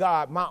right with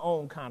God my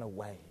own kind of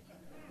way.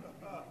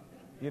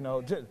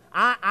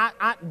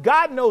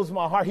 God knows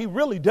my heart. He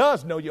really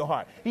does know your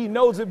heart. He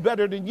knows it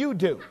better than you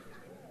do.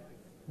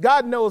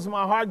 God knows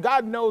my heart.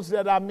 God knows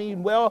that I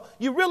mean well.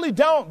 You really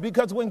don't,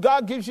 because when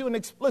God gives you an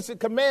explicit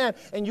command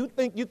and you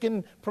think you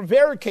can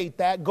prevaricate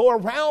that, go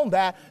around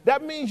that,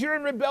 that means you're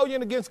in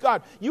rebellion against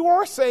God. You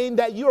are saying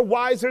that you're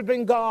wiser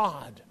than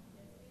God.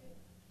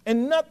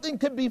 And nothing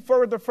could be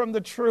further from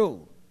the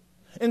truth.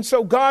 And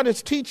so God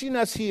is teaching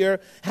us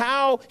here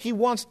how he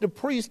wants the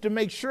priests to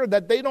make sure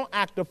that they don't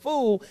act a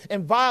fool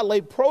and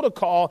violate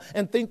protocol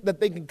and think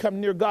that they can come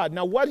near God.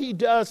 Now, what he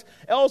does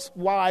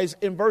elsewise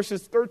in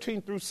verses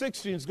 13 through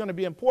 16 is going to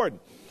be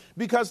important,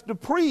 because the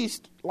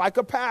priest, like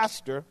a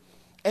pastor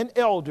and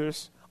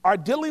elders, are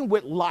dealing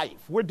with life.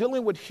 We're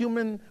dealing with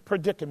human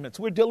predicaments.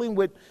 We're dealing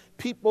with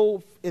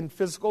people in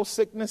physical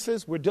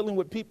sicknesses. We're dealing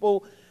with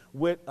people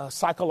with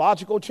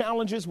psychological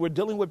challenges. We're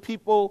dealing with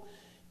people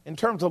in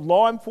terms of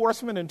law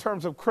enforcement, in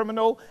terms of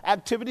criminal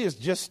activity. Is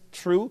just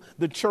true.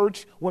 The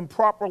church, when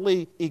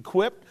properly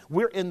equipped,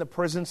 we're in the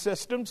prison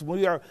systems.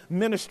 We are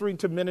ministering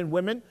to men and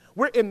women.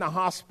 We're in the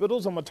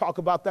hospitals. I'm going to talk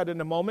about that in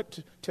a moment,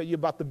 to tell you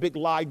about the big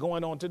lie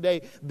going on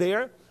today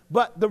there.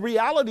 But the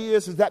reality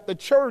is that the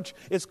church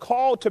is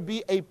called to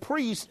be a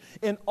priest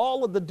in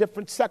all of the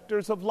different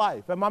sectors of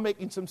life. Am I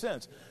making some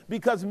sense?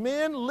 Because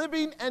men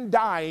living and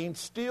dying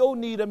still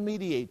need a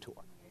mediator.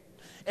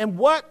 And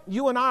what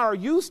you and I are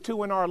used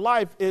to in our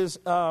life is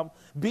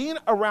being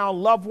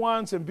around loved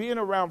ones and being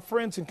around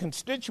friends and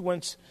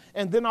constituents,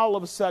 and then all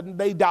of a sudden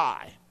they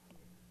die.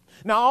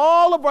 Now,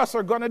 all of us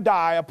are going to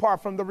die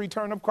apart from the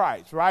return of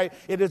Christ, right?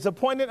 It is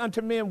appointed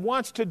unto men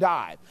once to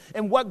die.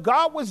 And what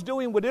God was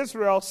doing with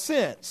Israel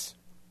since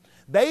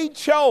they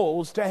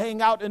chose to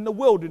hang out in the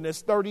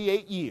wilderness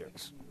 38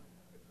 years.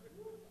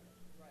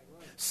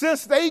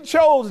 Since they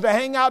chose to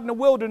hang out in the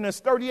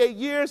wilderness 38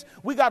 years,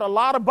 we got a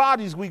lot of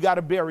bodies we got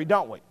to bury,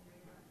 don't we?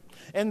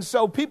 And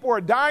so people are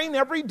dying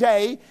every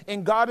day,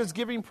 and God is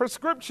giving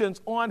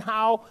prescriptions on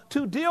how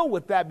to deal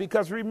with that.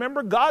 Because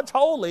remember, God's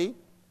holy,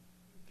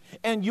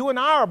 and you and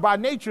I are by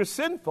nature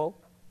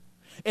sinful,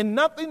 and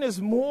nothing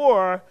is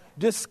more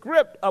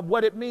descriptive of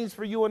what it means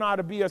for you and I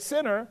to be a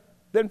sinner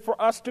than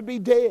for us to be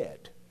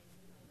dead.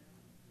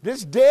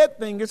 This dead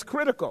thing is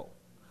critical.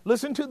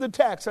 Listen to the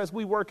text as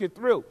we work it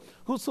through.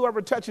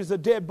 Whosoever touches a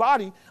dead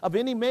body of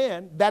any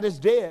man that is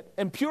dead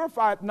and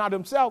purifieth not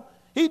himself,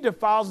 he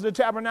defiles the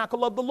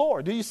tabernacle of the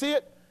Lord. Do you see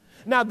it?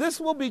 Now,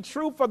 this will be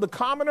true for the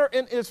commoner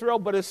in Israel,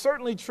 but it's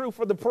certainly true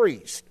for the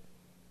priest.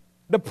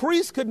 The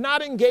priest could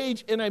not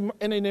engage in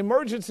an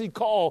emergency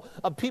call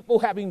of people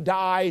having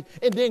died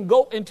and then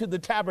go into the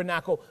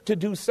tabernacle to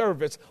do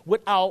service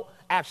without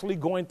actually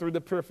going through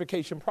the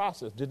purification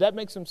process. Did that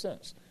make some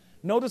sense?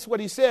 Notice what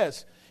he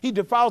says. He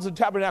defiles the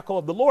tabernacle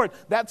of the Lord,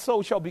 that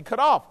soul shall be cut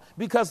off,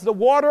 because the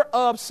water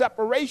of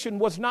separation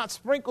was not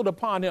sprinkled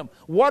upon him.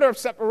 Water of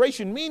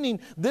separation, meaning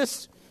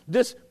this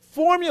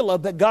formula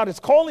that God is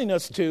calling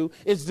us to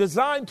is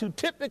designed to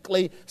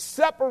typically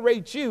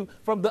separate you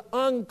from the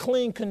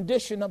unclean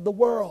condition of the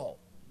world,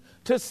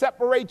 to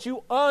separate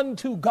you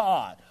unto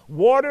God.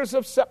 Waters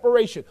of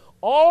separation.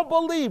 All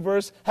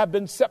believers have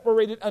been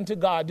separated unto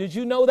God. Did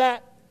you know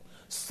that?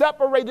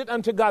 Separated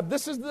unto God.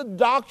 This is the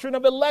doctrine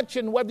of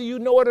election, whether you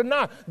know it or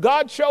not.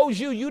 God chose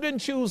you. You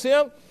didn't choose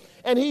him,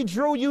 and he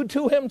drew you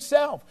to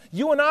himself.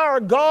 You and I are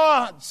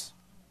God's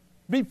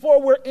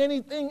before we're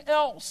anything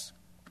else.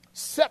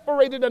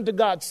 Separated unto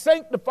God,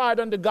 sanctified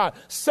unto God,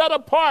 set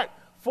apart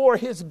for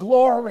his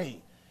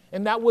glory.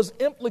 And that was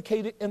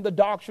implicated in the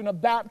doctrine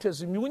of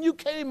baptism. When you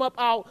came up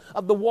out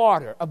of the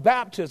water of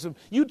baptism,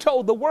 you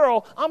told the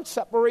world, I'm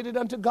separated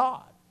unto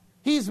God.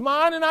 He's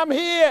mine and I'm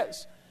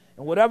his.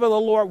 And whatever the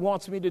Lord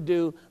wants me to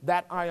do,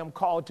 that I am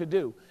called to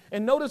do.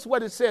 And notice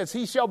what it says.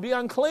 He shall be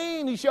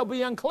unclean. He shall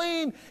be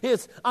unclean.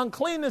 His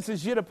uncleanness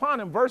is yet upon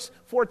him. Verse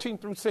 14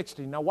 through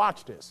 16. Now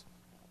watch this.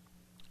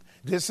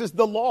 This is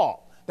the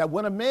law, that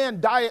when a man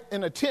dieth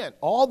in a tent,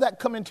 all that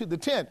come into the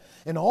tent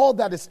and all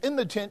that is in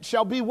the tent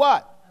shall be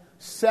what?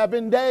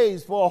 7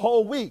 days for a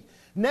whole week.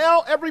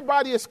 Now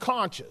everybody is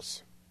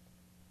conscious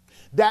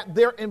that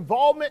their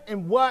involvement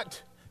in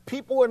what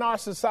people in our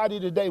society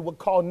today would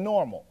call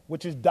normal,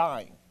 which is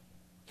dying,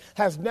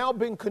 has now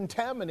been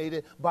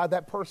contaminated by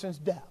that person's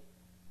death.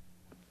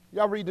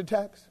 Y'all read the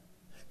text?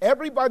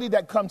 Everybody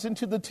that comes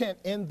into the tent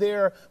in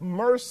their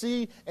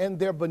mercy and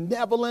their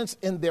benevolence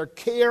and their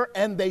care,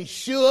 and they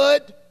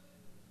should,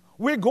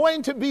 we're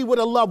going to be with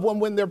a loved one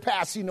when they're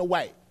passing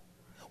away.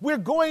 We're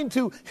going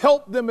to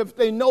help them if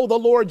they know the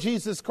Lord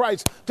Jesus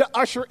Christ to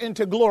usher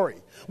into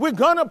glory. We're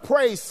going to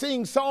pray,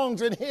 sing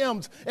songs and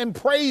hymns and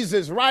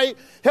praises, right?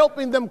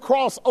 Helping them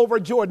cross over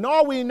Jordan.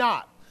 Are we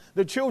not?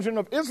 The children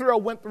of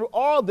Israel went through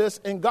all this,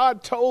 and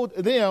God told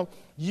them,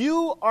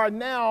 you are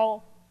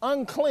now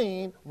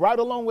unclean right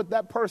along with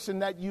that person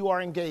that you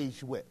are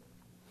engaged with.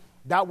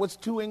 That was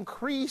to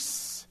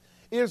increase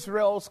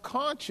Israel's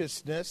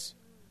consciousness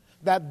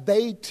that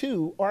they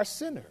too are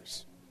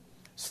sinners.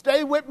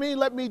 Stay with me.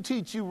 Let me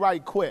teach you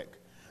right quick.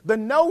 The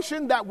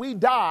notion that we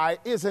die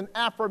is an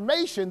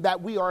affirmation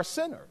that we are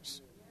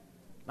sinners.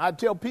 I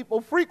tell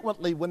people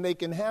frequently when they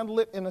can handle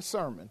it in a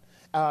sermon,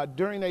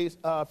 during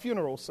a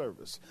funeral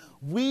service,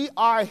 we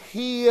are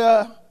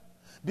here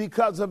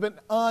because of an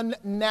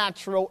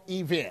unnatural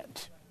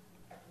event.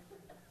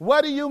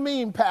 What do you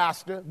mean,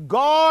 Pastor?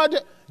 God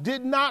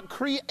did not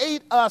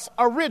create us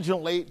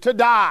originally to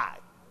die.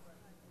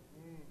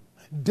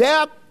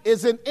 Death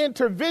is an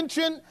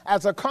intervention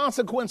as a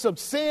consequence of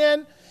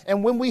sin.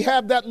 And when we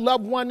have that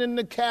loved one in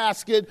the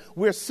casket,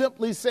 we're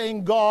simply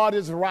saying God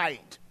is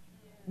right.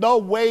 The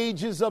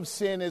wages of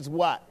sin is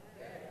what?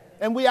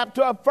 And we have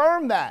to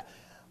affirm that.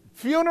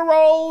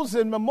 Funerals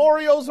and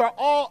memorials are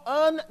all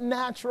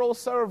unnatural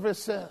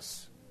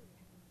services.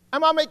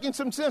 Am I making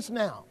some sense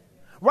now?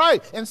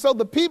 Right. And so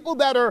the people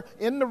that are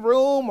in the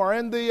room or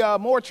in the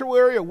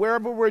mortuary or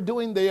wherever we're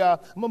doing the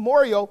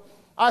memorial,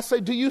 I say,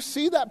 do you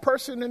see that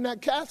person in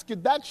that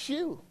casket? That's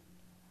you.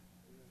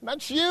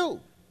 That's you.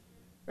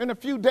 In a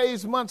few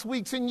days, months,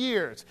 weeks, and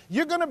years.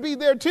 You're going to be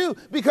there too,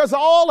 because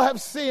all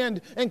have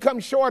sinned and come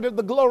short of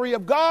the glory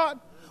of God.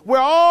 We're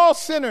all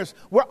sinners.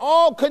 We're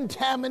all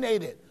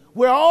contaminated.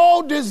 We're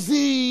all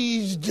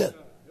diseased.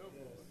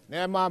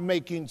 Am I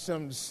making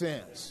some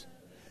sense?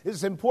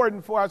 It's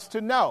important for us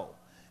to know.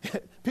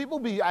 People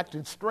be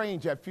acting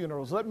strange at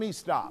funerals. Let me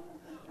stop.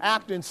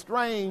 Acting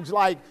strange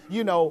like,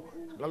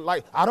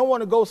 like I don't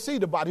want to go see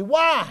the body.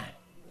 Why?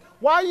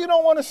 Why you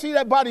don't want to see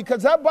that body?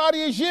 Because that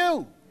body is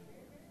you.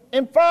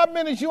 In 5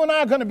 minutes, you and I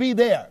are going to be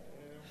there.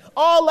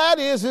 All that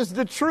is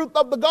the truth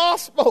of the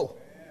gospel.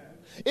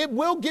 It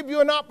will give you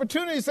an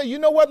opportunity to say, you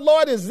know what,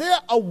 Lord, is there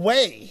a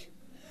way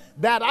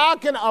that I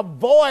can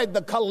avoid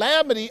the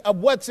calamity of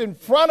what's in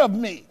front of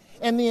me?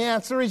 And the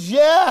answer is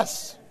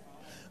yes.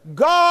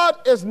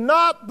 God is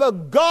not the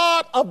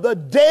God of the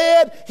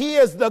dead. He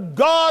is the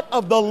God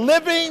of the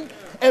living.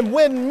 And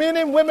when men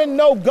and women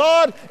know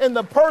God in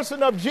the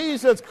person of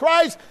Jesus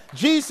Christ,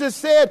 Jesus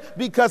said,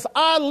 because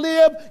I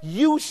live,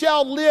 you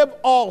shall live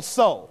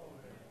also.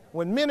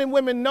 When men and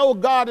women know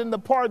God in the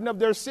pardon of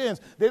their sins,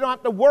 they don't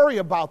have to worry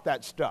about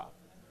that stuff.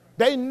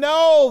 They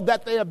know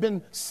that they have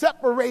been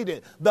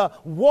separated. The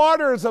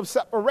waters of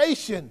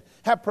separation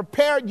have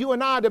prepared you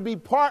and I to be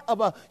part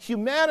of a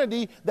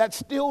humanity that's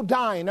still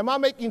dying. Am I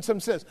making some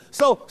sense?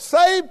 So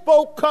saved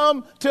folk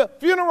come to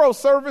funeral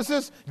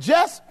services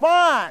just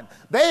fine.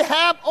 They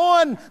have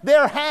on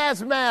their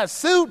hazmat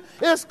suit.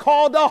 It's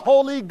called the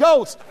Holy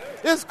Ghost.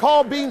 It's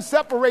called being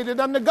separated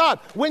unto God.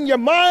 When your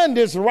mind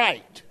is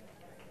right,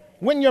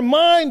 when your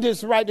mind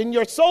is right and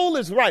your soul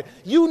is right,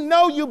 you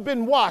know you've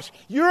been washed.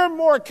 You're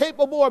more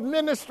capable of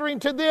ministering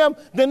to them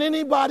than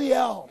anybody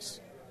else.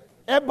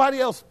 Everybody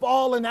else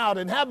falling out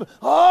and having,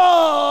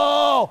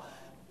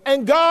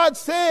 and God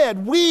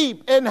said,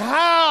 weep and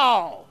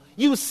howl,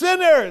 you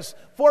sinners,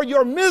 for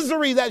your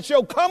misery that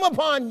shall come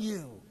upon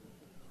you.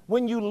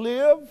 When you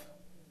live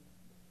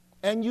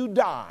and you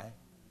die,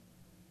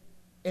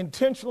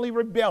 intentionally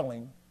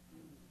rebelling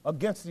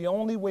against the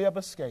only way of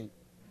escape,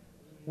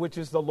 which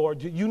is the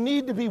Lord. You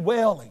need to be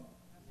wailing.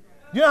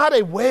 You know how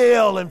they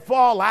wail and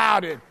fall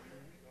out and,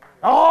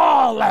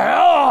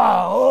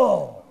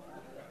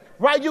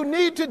 right? You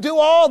need to do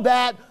all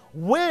that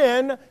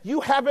when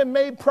you haven't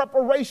made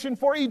preparation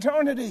for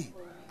eternity.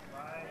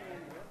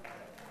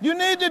 You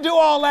need to do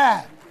all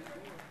that.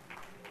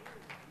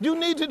 You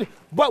need to,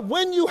 but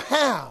when you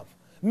have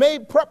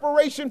made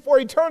preparation for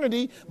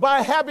eternity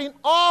by having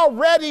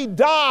already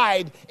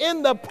died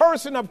in the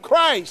person of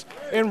Christ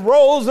and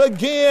rose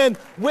again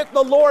with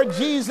the Lord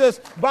Jesus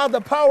by the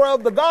power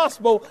of the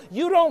gospel,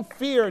 you don't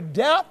fear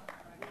death.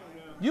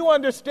 You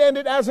understand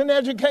it as an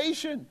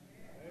education.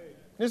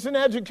 It's an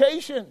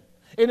education.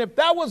 And if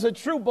that was a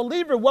true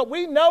believer, what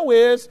we know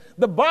is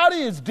the body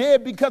is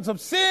dead because of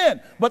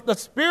sin, but the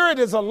spirit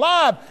is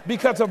alive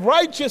because of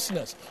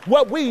righteousness.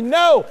 What we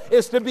know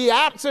is to be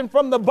absent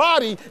from the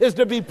body is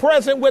to be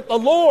present with the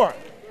Lord.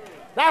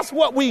 That's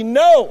what we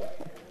know.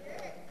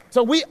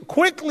 So we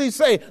quickly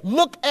say,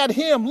 look at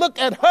him, look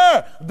at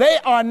her. They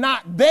are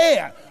not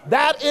there.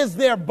 That is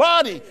their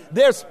body.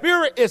 Their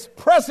spirit is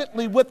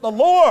presently with the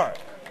Lord.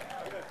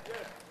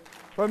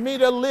 For me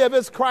to live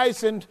as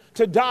Christ and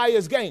to die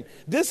as gain.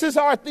 This is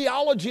our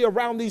theology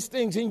around these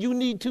things, and you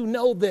need to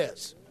know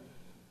this.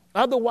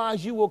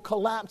 Otherwise, you will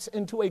collapse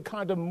into a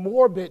kind of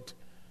morbid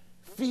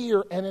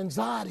fear and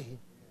anxiety,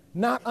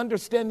 not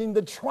understanding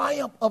the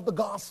triumph of the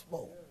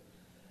gospel.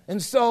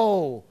 And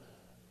so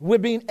we're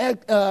being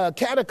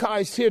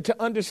catechized here to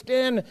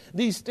understand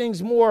these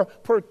things more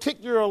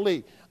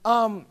particularly.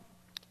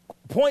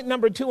 Point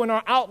number 2 in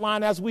our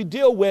outline as we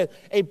deal with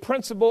a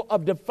principle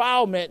of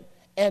defilement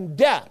and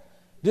death.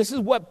 This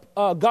is what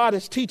God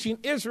is teaching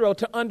Israel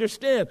to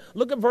understand.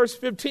 Look at verse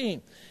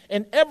 15.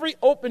 And every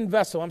open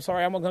vessel, I'm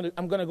going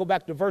to go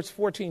back to verse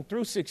 14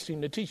 through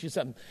 16 to teach you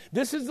something.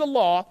 This is the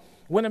law.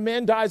 When a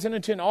man dies in a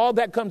tent, all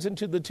that comes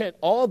into the tent,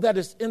 all that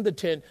is in the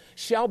tent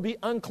shall be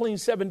unclean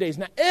 7 days.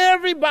 Now,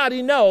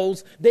 everybody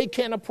knows they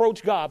can't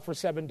approach God for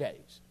 7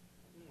 days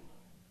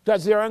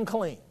because they're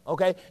unclean,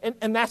 okay?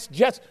 And that's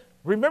just,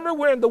 remember,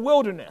 we're in the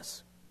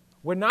wilderness.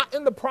 We're not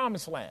in the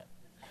promised land.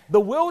 The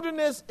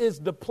wilderness is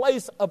the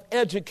place of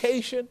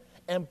education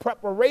and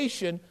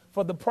preparation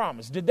for the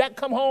promise. Did that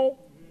come home?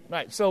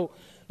 Right. So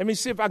let me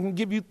see if I can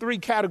give you 3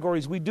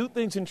 categories. We do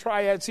things in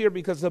triads here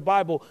because the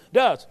Bible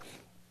does.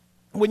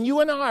 When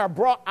you and I are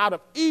brought out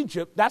of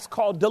Egypt, that's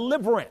called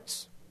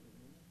deliverance.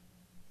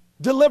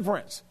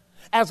 Deliverance.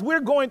 As we're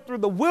going through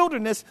the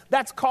wilderness,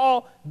 that's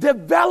called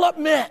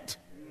development.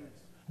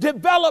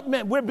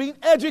 Development. We're being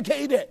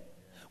educated.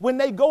 When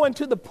they go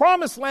into the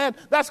promised land,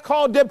 that's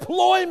called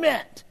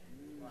deployment.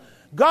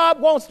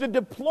 God wants to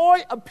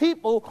deploy a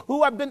people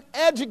who have been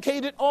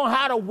educated on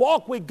how to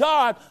walk with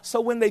God, so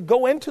when they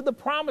go into the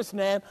promised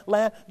land,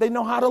 they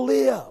know how to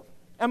live.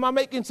 Am I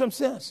making some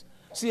sense?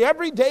 See,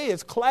 every day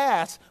is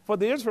class for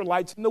the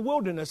Israelites in the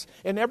wilderness,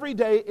 and every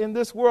day in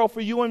this world for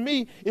you and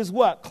me is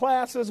what?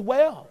 Class as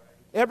well.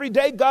 Every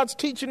day God's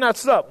teaching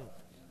us something.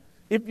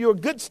 If you're a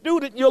good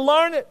student, you'll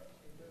learn it.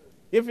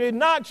 If you're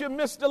not, you'll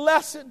miss the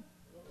lesson.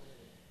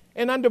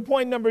 And under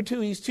point number 2,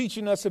 he's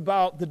teaching us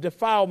about the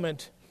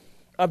defilement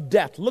of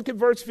death. Look at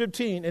verse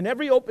 15. And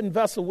every open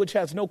vessel which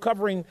has no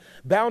covering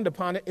bound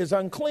upon it is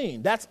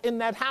unclean. That's in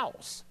that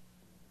house.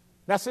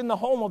 That's in the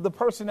home of the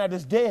person that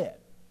is dead.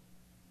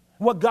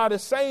 What God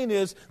is saying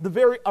is the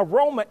very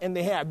aroma in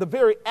the air, the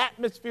very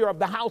atmosphere of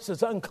the house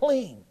is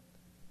unclean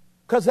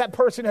because that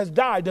person has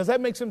died. Does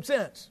that make some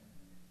sense?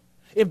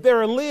 If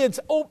there are lids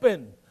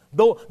open,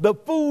 the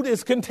food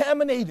is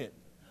contaminated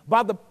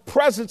by the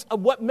presence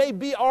of what may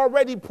be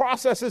already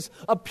processes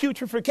of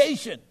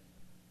putrefaction.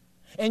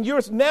 And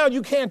now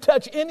you can't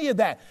touch any of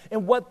that.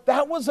 And what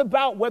that was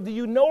about, whether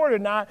you know it or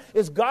not,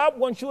 is God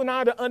wants you and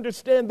I to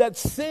understand that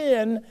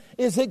sin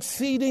is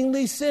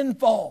exceedingly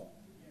sinful.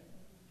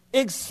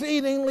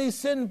 Exceedingly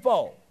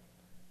sinful.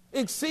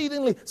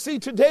 Exceedingly. See,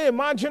 today in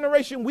my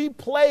generation, we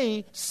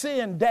play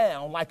sin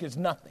down like it's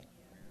nothing.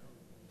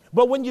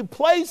 But when you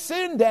play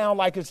sin down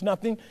like it's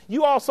nothing,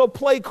 you also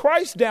play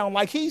Christ down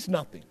like he's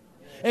nothing.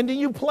 And then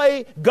you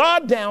play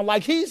God down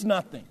like he's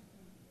nothing.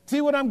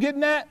 See what I'm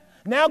getting at?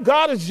 Now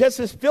God is just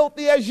as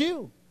filthy as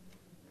you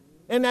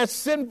and as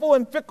sinful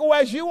and fickle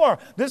as you are.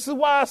 This is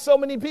why so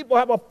many people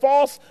have a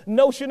false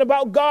notion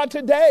about God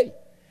today.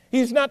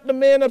 He's not the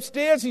man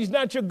upstairs. He's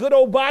not your good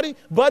old buddy.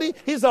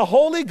 He's a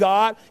holy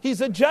God.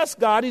 He's a just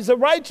God. He's a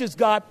righteous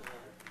God,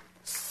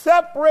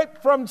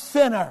 separate from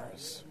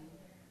sinners.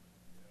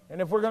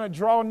 And if we're going to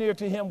draw near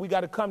to him, we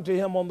got to come to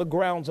him on the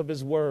grounds of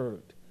his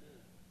word.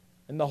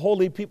 And the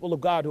holy people of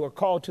God who are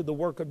called to the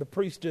work of the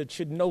priesthood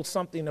should know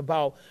something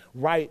about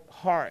right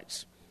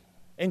hearts.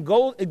 And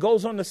it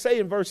goes on to say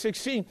in verse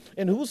 16,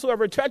 and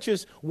whosoever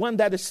touches one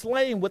that is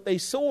slain with a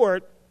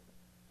sword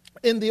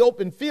in the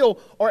open field,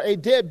 or a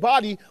dead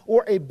body,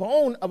 or a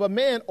bone of a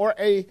man, or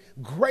a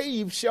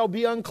grave, shall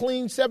be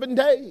unclean 7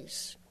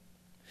 days.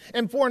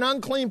 And for an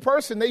unclean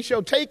person, they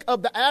shall take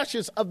of the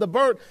ashes of the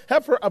burnt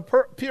heifer of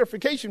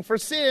purification for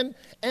sin,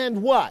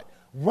 and what?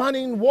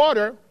 Running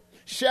water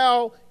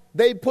shall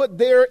they put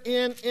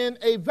therein in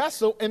a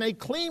vessel, and a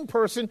clean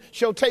person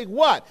shall take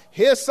what?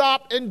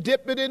 Hyssop, and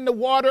dip it in the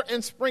water,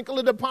 and sprinkle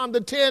it upon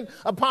the tent,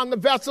 upon the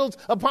vessels,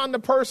 upon the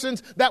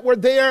persons that were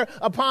there,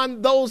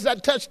 upon those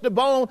that touched the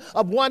bone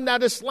of one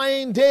that is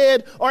slain,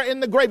 dead, or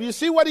in the grave. You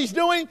see what he's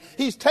doing?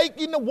 He's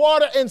taking the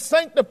water and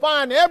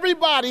sanctifying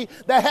everybody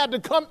that had to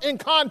come in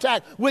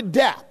contact with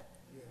death.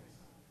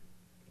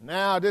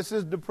 Now, this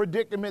is the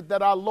predicament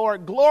that our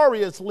Lord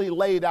gloriously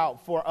laid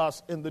out for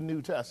us in the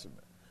New Testament.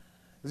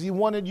 He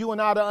wanted you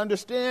and I to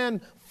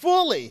understand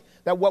fully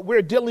that what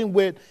we're dealing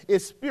with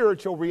is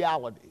spiritual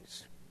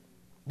realities.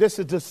 This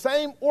is the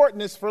same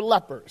ordinance for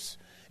lepers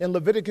in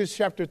Leviticus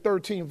chapter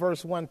 13,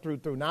 verse 1 through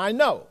 3. Now, I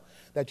know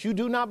that you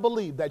do not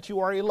believe that you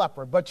are a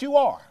leper, but you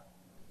are.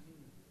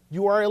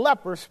 You are a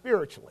leper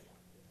spiritually.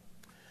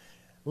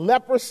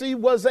 Leprosy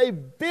was a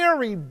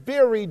very,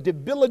 very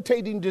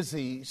debilitating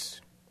disease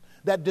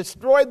that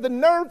destroyed the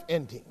nerve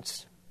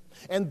endings,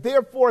 and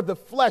therefore the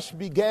flesh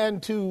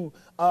began to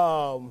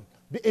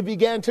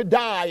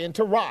die and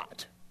to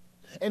rot.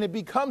 And it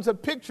becomes a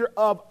picture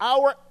of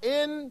our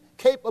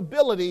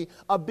incapability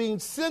of being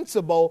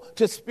sensible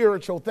to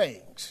spiritual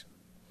things.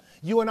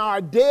 You and I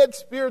are dead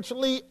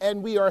spiritually,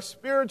 and we are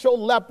spiritual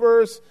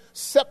lepers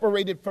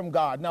separated from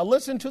God. Now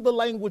listen to the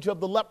language of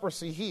the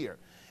leprosy here.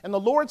 And the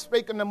Lord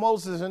spake unto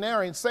Moses and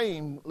Aaron,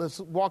 saying,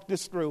 let's walk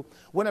this through.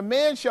 When a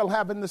man shall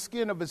have in the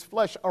skin of his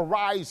flesh a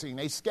rising,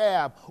 a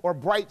scab, or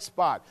bright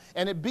spot,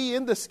 and it be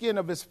in the skin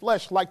of his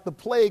flesh like the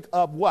plague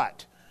of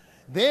what?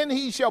 Then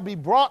he shall be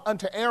brought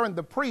unto Aaron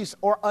the priest,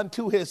 or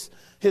unto his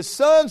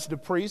sons the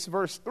priest,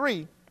 verse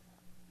 3.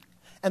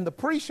 And the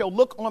priest shall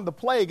look on the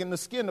plague in the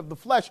skin of the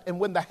flesh, and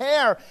when the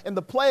hair in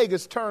the plague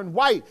is turned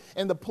white,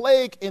 and the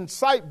plague in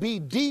sight be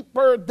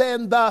deeper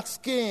than the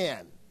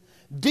skin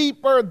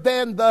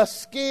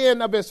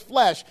of his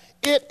flesh,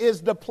 it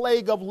is the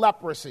plague of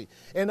leprosy.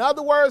 In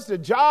other words, the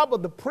job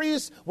of the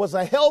priest was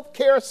a health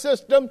care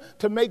system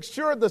to make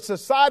sure the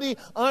society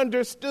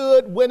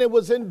understood when it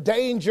was in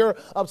danger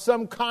of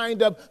some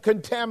kind of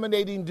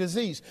contaminating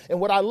disease. And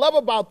what I love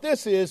about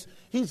this is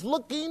he's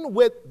looking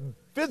with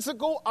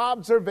physical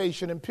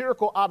observation,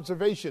 empirical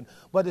observation,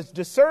 but his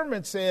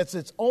discernment says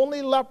it's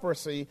only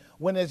leprosy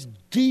when it's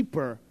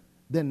deeper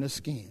than the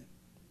skin.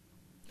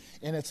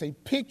 And it's a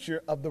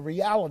picture of the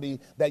reality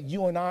that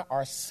you and I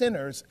are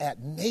sinners at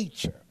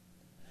nature.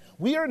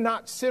 We are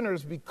not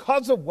sinners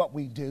because of what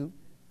we do.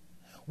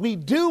 We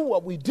do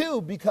what we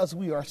do because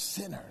we are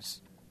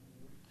sinners.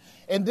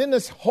 And then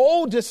this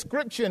whole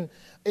description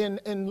in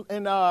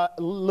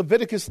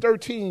Leviticus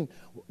 13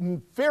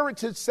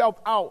 ferrets itself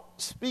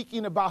out,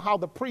 speaking about how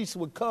the priest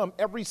would come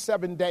every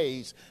 7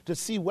 days to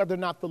see whether or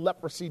not the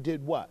leprosy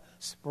did what?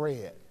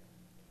 Spread.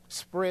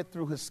 Spread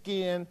through his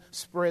skin,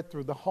 spread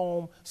through the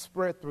home,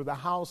 spread through the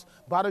house.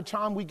 By the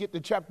time we get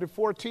to chapter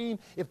 14,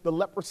 if the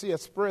leprosy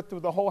has spread through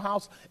the whole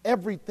house,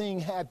 everything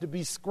had to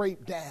be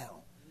scraped down.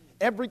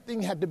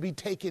 Everything had to be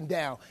taken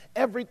down.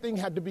 Everything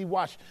had to be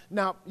washed.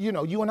 Now,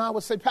 you and I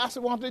would say, Pastor,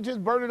 why don't they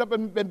just burn it up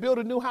and build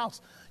a new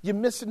house? You're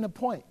missing the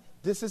point.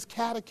 This is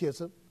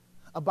catechism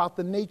about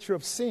the nature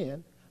of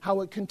sin,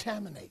 how it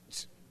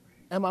contaminates.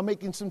 Am I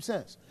making some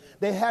sense?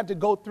 They had to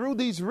go through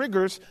these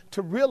rigors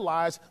to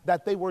realize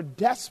that they were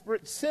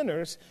desperate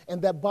sinners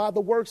and that by the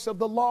works of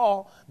the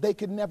law, they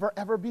could never,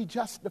 ever be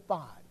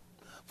justified.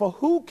 For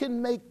who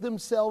can make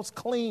themselves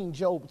clean,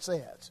 Job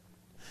says.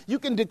 You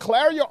can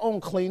declare your own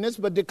cleanness,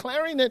 but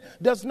declaring it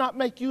does not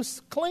make you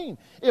clean.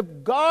 If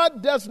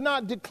God does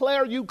not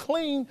declare you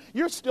clean,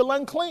 you're still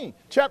unclean.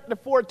 Chapter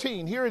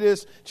 14, here it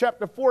is,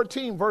 chapter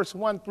 14, verse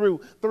 1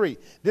 through 3.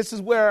 This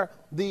is where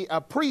the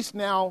priest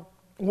now,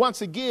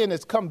 once again,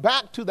 has come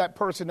back to that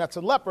person that's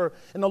a leper.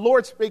 And the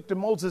Lord spake to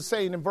Moses,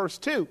 saying in verse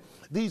 2,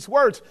 these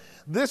words,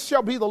 this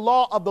shall be the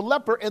law of the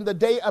leper in the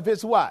day of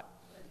his what?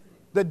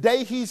 The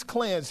day he's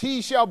cleansed,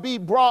 he shall be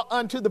brought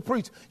unto the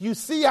priest. You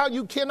see how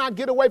you cannot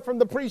get away from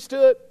the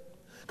priesthood?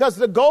 Because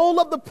the goal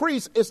of the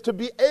priest is to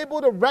be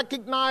able to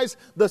recognize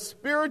the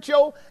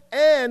spiritual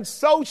and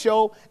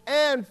social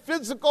and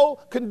physical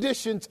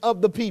conditions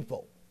of the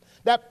people.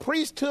 That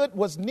priesthood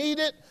was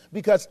needed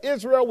because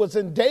Israel was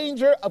in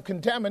danger of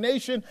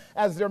contamination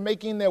as they're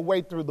making their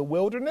way through the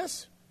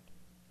wilderness,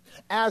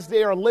 as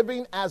they are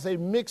living as a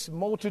mixed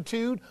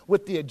multitude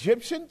with the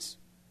Egyptians,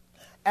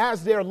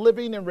 as they're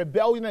living in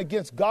rebellion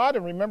against God.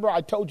 And remember,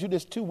 I told you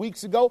this 2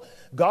 weeks ago.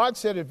 God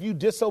said, if you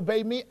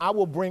disobey me, I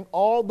will bring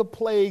all the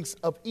plagues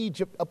of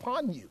Egypt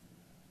upon you.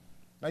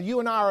 Now,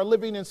 you and I are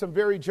living in some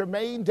very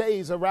germane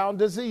days around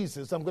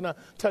diseases. I'm going to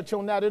touch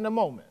on that in a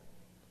moment.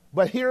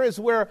 But here is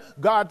where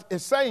God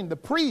is saying the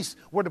priests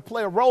were to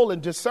play a role in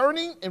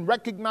discerning and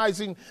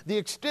recognizing the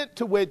extent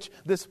to which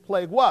this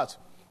plague was.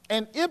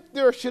 And if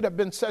there should have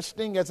been such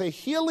thing as a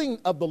healing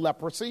of the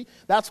leprosy,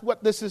 that's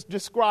what this is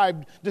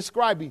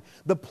describing.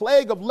 The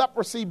plague of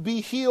leprosy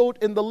be healed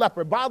in the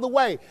leper. By the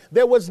way,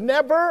 there was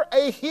never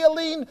a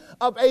healing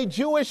of a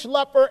Jewish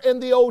leper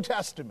in the Old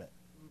Testament.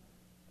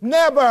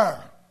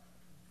 Never.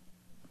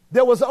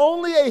 There was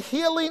only a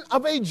healing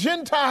of a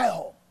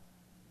Gentile.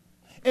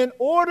 In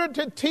order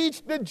to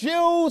teach the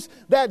Jews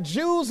that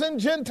Jews and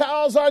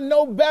Gentiles are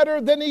no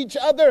better than each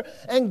other,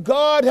 and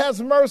God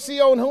has mercy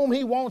on whom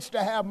he wants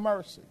to have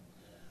mercy.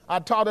 I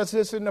taught us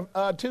this in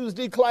the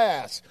Tuesday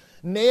class.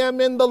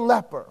 Naaman the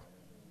leper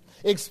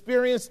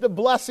experienced the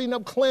blessing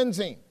of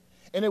cleansing.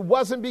 And it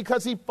wasn't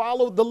because he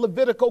followed the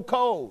Levitical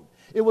code.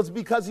 It was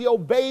because he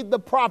obeyed the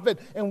prophet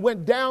and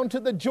went down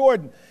to the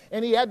Jordan.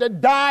 And he had to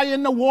die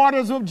in the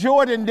waters of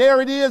Jordan.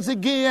 There it is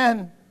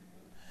again.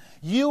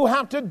 You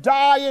have to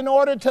die in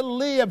order to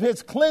live.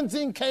 His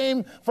cleansing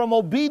came from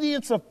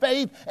obedience of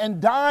faith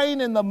and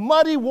dying in the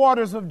muddy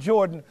waters of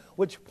Jordan,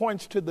 which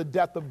points to the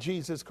death of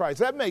Jesus Christ.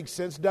 That makes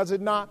sense, does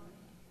it not?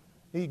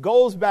 He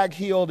goes back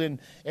healed, and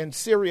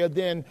Syria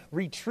then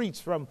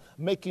retreats from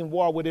making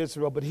war with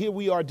Israel. But here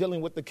we are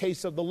dealing with the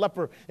case of the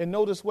leper. And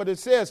notice what it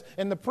says.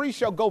 And the priest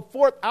shall go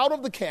forth out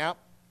of the camp,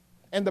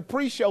 and the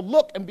priest shall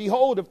look, and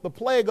behold, if the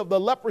plague of the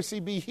leprosy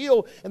be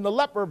healed in the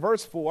leper,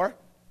 verse 4.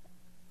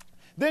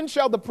 Then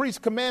shall the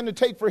priest command to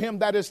take for him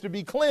that is to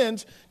be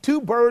cleansed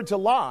 2 birds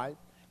alive,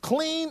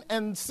 clean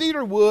and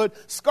cedar wood,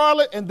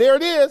 scarlet, and there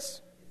it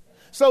is.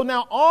 So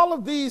now all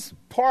of these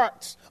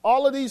parts,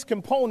 all of these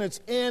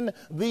components in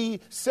the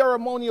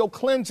ceremonial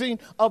cleansing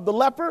of the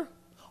leper,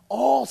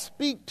 all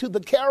speak to the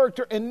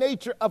character and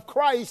nature of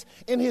Christ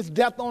in his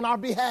death on our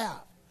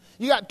behalf.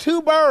 You got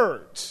 2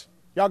 birds.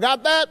 Y'all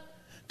got that?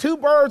 2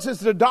 birds is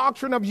the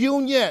doctrine of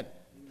union.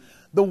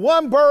 The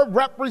one bird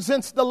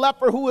represents the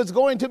leper who is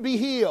going to be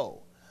healed.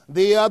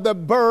 The other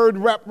bird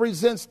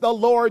represents the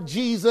Lord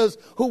Jesus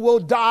who will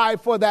die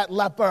for that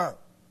leper.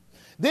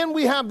 Then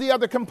we have the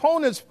other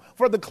components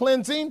for the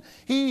cleansing.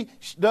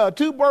 The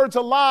 2 birds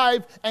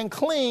alive and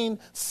clean,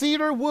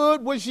 cedar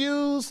wood was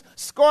used,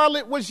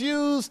 scarlet was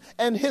used,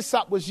 and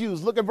hyssop was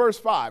used. Look at verse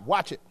 5.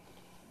 Watch it.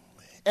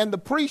 And the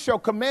priest shall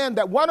command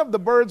that one of the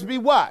birds be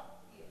what?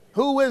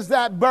 Who is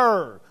that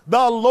bird?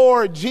 The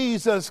Lord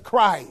Jesus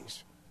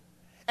Christ.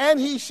 And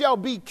he shall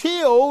be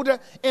killed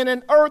in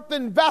an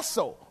earthen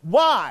vessel.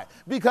 Why?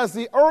 Because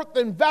the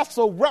earthen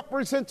vessel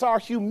represents our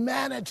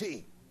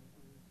humanity.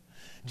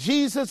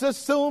 Jesus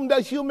assumed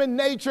a human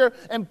nature,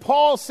 and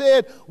Paul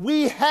said,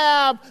 we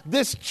have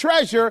this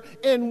treasure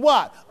in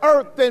what?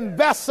 Earthen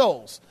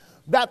vessels.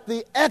 that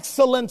the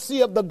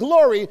excellency of the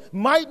glory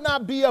might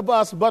not be of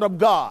us, but of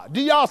God.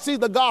 Do y'all see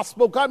the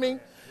gospel coming?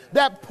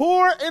 That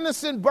poor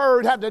innocent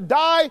bird had to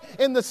die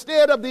in the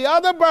stead of the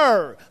other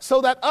bird so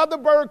that other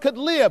bird could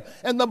live.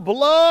 And the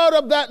blood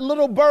of that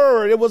little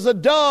bird, it was a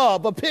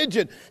dove, a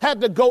pigeon, had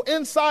to go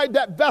inside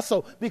that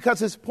vessel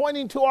because it's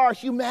pointing to our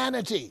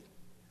humanity.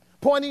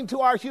 Pointing to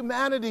our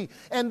humanity.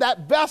 And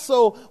that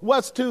vessel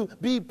was to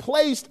be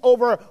placed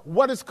over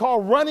what is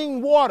called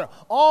running water.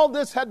 All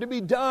this had to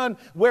be done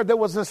where there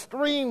was a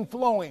stream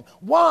flowing.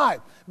 Why?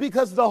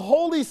 Because the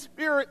Holy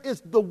Spirit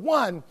is the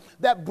one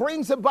that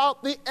brings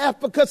about the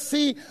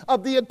efficacy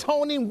of the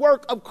atoning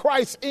work of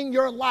Christ in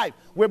your life.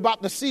 We're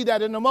about to see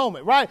that in a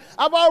moment, right?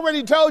 I've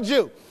already told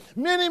you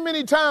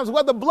many times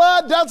where the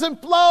blood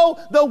doesn't flow,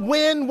 the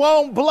wind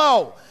won't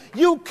blow.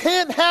 You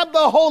can't have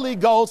the Holy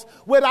Ghost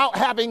without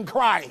having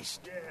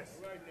Christ.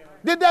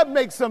 Did that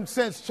make some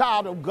sense,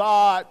 child of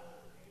God?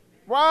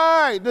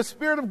 Right. The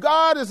Spirit of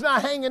God is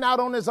not hanging out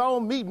on his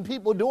own, meeting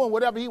people, doing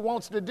whatever he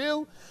wants to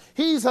do.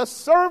 He's a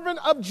servant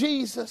of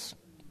Jesus.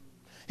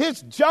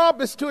 His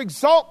job is to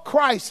exalt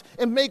Christ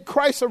and make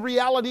Christ a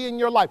reality in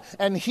your life.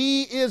 And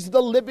he is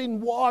the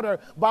living water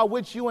by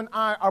which you and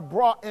I are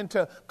brought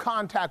into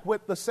contact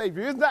with the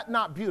Savior. Is that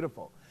not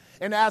beautiful?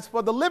 And as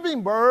for the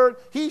living bird,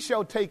 he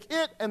shall take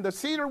it and the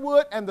cedar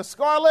wood and the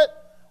scarlet.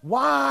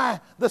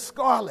 Why the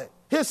scarlet?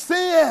 His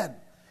sin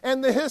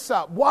and the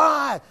hyssop.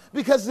 Why?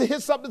 Because the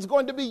hyssop is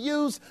going to be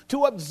used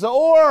to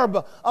absorb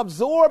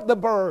the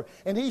bird.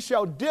 And he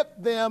shall dip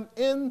them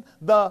in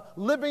the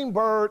living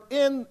bird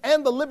in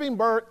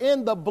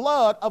the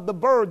blood of the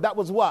bird that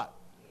was what?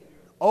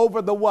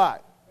 Over the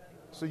what?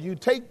 So you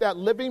take that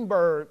living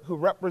bird who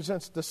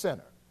represents the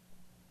sinner.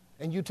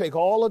 And you take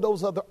all of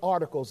those other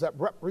articles that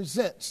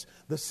represents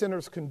the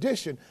sinner's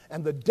condition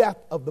and the death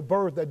of the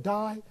bird that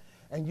died,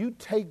 and you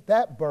take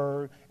that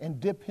bird and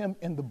dip him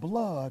in the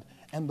blood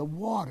and the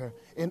water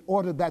in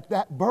order that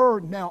that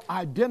bird now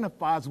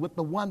identifies with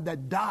the one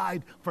that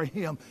died for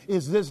him.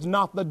 Is this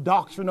not the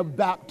doctrine of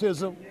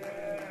baptism?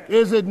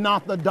 Is it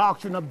not the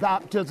doctrine of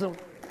baptism?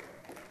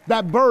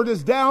 That bird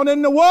is down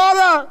in the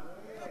water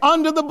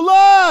under the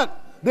blood,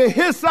 the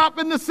hyssop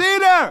and the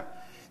cedar.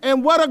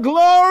 And what a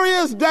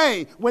glorious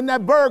day when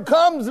that bird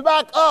comes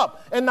back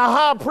up and the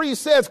high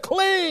priest says,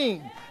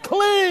 clean,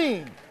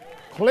 clean,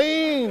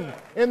 clean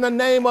in the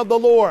name of the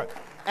Lord.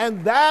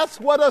 And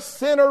that's what a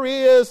sinner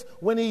is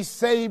when he's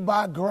saved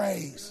by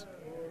grace.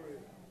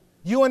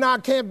 You and I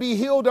can't be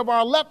healed of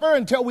our leper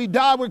until we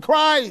die with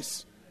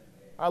Christ.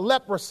 Our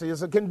leprosy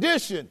is a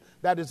condition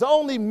that is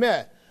only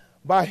met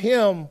by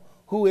him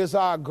who is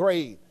our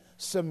great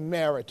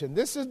Samaritan.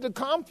 This is the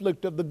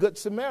conflict of the Good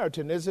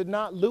Samaritan, is it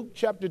not? Luke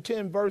chapter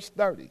 10, verse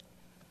 30.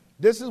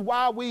 This is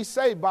why we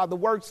say by the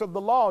works of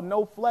the law,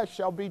 no flesh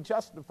shall be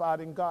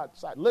justified in God's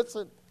sight.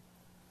 Listen,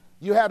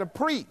 you had a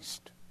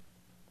priest.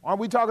 Aren't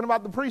we talking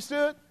about the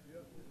priesthood?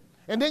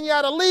 And then you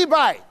had a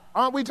Levite.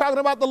 Aren't we talking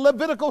about the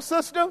Levitical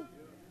system?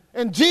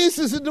 And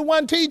Jesus is the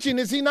one teaching,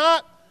 is he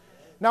not?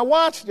 Now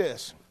watch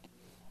this.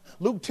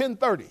 Luke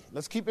 10:30.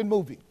 Let's keep it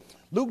moving.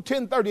 Luke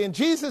 10:30, and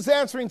Jesus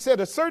answering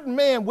said, a certain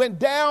man went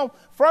down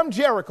from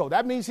Jericho.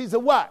 That means he's a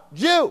what?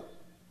 Jew.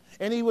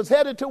 And he was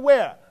headed to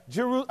where?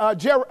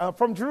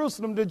 From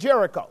Jerusalem to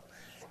Jericho.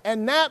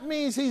 And that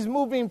means he's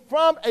moving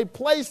from a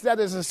place that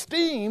is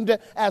esteemed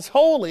as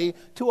holy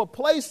to a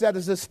place that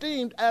is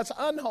esteemed as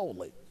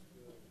unholy.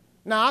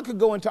 Now, I could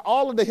go into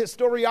all of the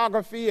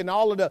historiography and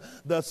all of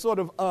the sort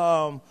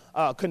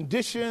of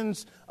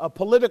conditions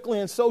politically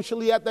and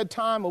socially at that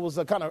time. It was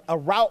a kind of a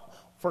route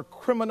for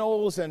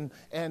criminals and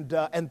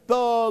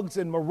thugs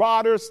and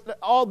marauders,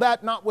 all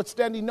that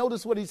notwithstanding.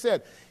 Notice what he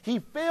said. He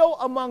fell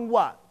among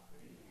what?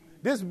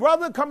 This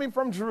brother coming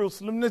from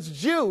Jerusalem, this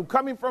Jew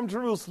coming from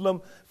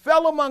Jerusalem,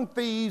 fell among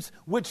thieves,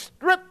 which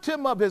stripped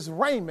him of his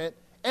raiment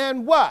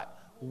and what?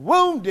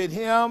 Wounded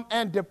him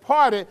and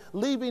departed,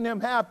 leaving him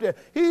half dead.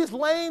 He's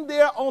laying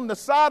there on the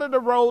side of the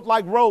road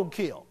like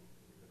roadkill.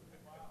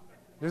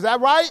 Is that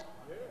right?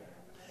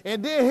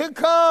 And then here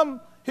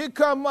come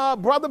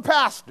brother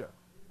pastor.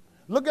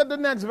 Look at the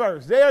next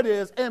verse. There it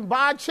is. And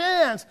by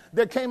chance,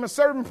 there came a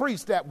certain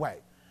priest that way.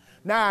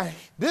 Now,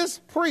 this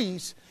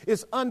priest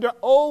is under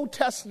Old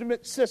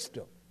Testament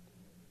system,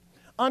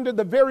 under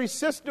the very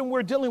system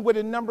we're dealing with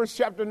in Numbers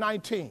chapter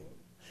 19.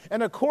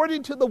 And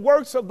according to the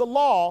works of the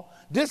law,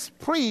 this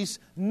priest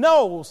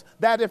knows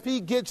that if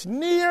he gets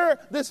near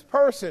this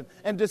person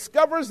and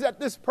discovers that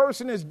this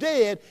person is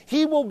dead,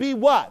 he will be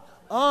what?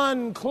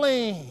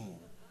 Unclean.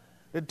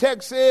 The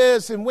text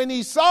says, and when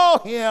he saw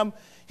him,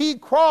 he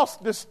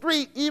crossed the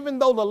street even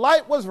though the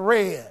light was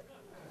red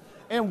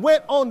and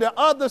went on the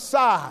other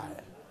side.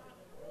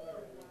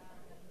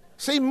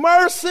 See,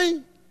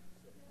 mercy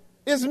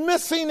is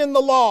missing in the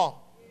law.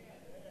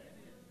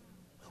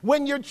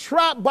 When you're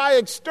trapped by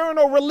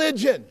external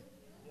religion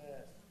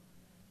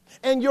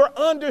and your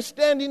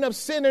understanding of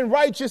sin and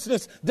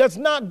righteousness does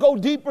not go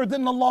deeper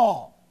than the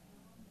law,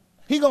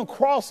 he's going to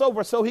cross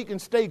over so he can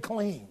stay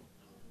clean.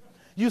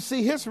 You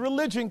see, his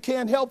religion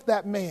can't help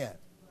that man.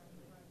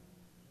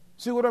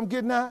 See what I'm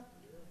getting at?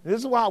 This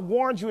is why I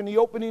warned you in the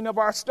opening of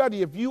our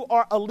study. If you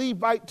are a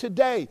Levite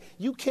today,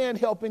 you can't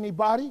help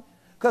anybody,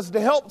 because to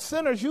help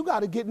sinners, you got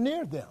to get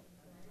near them.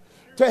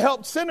 To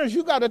help sinners,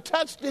 you got to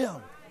touch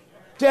them.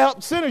 To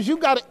help sinners, you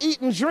got to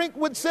eat and drink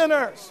with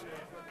sinners.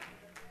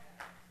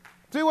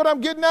 See what I'm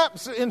getting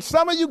at? And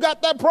some of you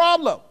got that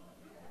problem.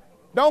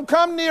 Don't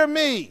come near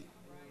me.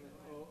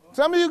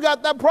 Some of you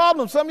got that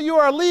problem. Some of you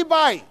are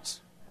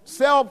Levites,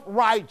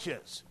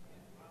 self-righteous.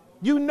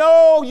 You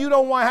know you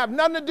don't want to have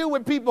nothing to do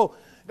with people.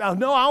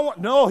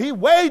 No, he's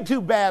way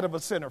too bad of a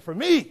sinner for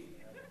me.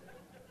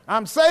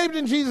 I'm saved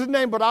in Jesus'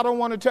 name, but I don't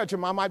want to touch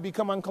him. I might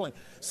become unclean.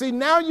 See,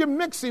 now you're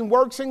mixing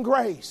works and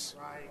grace.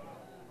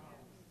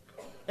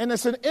 And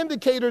it's an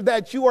indicator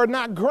that you are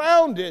not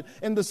grounded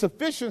in the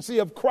sufficiency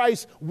of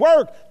Christ's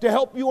work to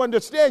help you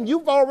understand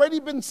you've already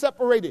been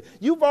separated.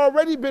 You've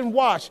already been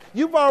washed.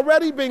 You've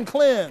already been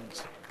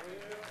cleansed.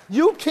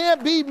 You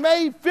can't be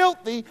made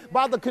filthy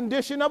by the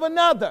condition of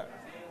another.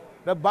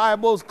 The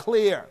Bible's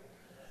clear.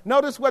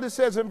 Notice what it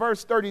says in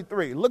verse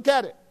 33. Look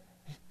at it.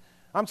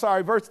 I'm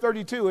sorry, verse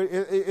 32.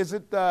 Is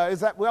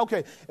that, well,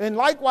 okay. And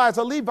likewise,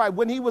 a Levite,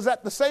 when he was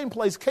at the same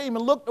place, came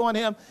and looked on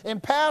him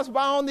and passed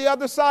by on the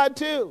other side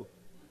too.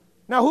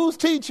 Now, who's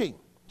teaching?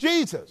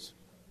 Jesus.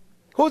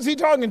 Who's he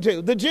talking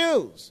to? The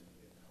Jews.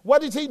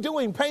 What is he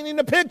doing? Painting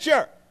a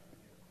picture.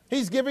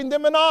 He's giving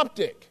them an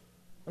optic.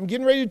 I'm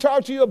getting ready to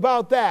talk to you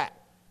about that.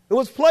 It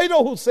was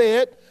Plato who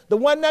said, the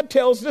one that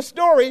tells the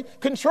story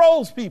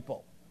controls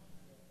people.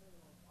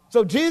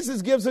 So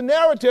Jesus gives a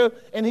narrative,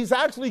 and he's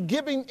actually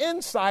giving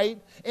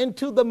insight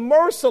into the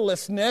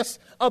mercilessness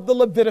of the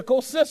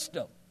Levitical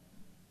system.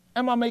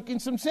 Am I making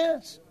some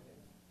sense?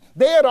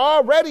 They had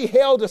already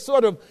held a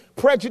sort of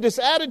prejudiced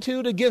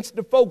attitude against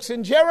the folks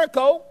in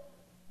Jericho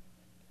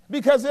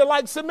because they're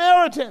like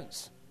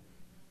Samaritans.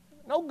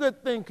 No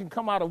good thing can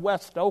come out of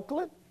West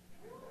Oakland.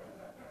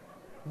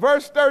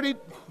 Verse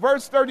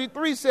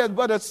 33 says,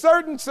 but a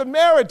certain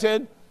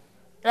Samaritan,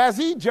 as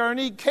he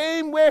journeyed,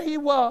 came where he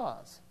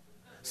was.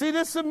 See,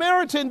 this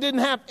Samaritan didn't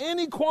have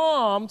any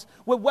qualms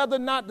with whether or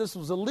not this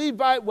was a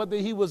Levite, whether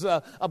he was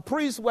a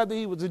priest, whether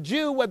he was a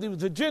Jew, whether he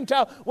was a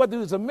Gentile, whether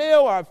he was a male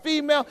or a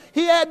female.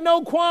 He had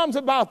no qualms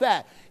about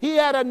that. He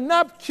had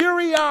enough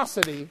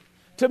curiosity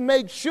to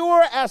make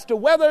sure as to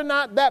whether or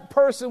not that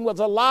person was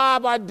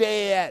alive or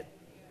dead.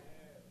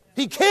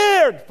 He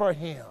cared for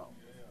him.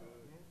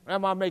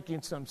 Am I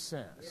making some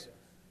sense?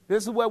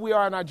 This is where we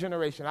are in our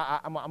generation.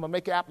 I'm going to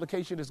make an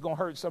application that's going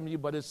to hurt some of you,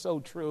 but it's so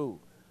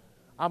true.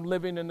 I'm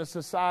living in a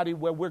society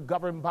where we're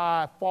governed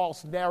by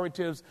false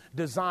narratives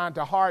designed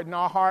to harden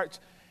our hearts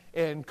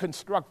and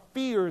construct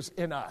fears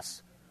in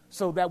us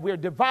so that we're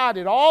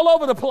divided all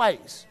over the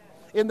place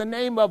in the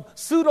name of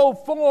pseudo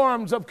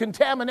forms of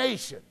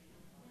contamination.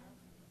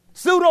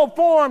 Pseudo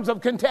forms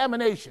of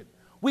contamination.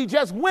 We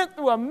just went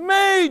through a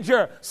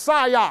major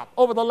psyop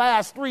over the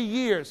last 3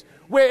 years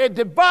where it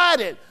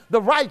divided the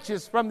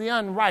righteous from the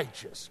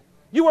unrighteous.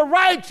 You were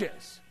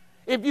righteous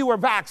if you were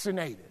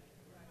vaccinated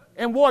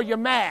and wore your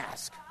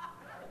mask.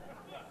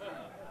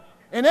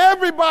 And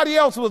everybody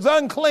else was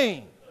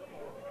unclean.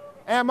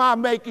 Am I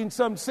making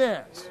some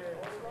sense?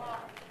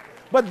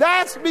 But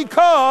that's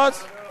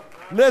because,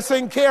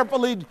 listen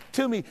carefully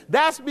to me,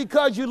 that's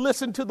because you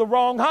listened to the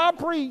wrong high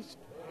priest.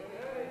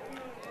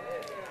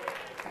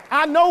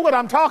 I know what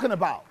I'm talking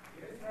about.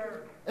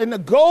 And the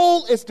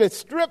goal is to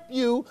strip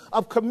you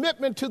of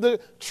commitment to the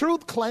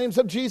truth claims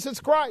of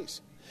Jesus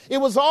Christ. It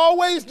was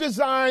always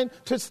designed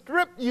to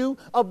strip you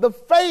of the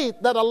faith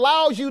that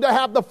allows you to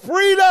have the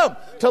freedom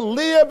to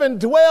live and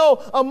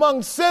dwell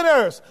among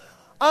sinners.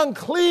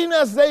 Unclean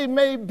as they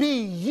may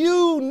be,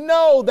 you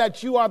know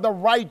that you are the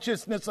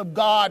righteousness of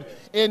God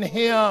in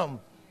him.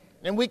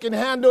 And we can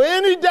handle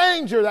any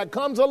danger that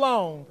comes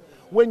along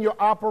when you're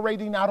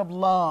operating out of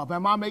love.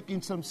 Am I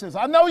making some sense?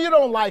 I know you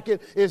don't like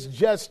it. It's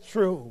just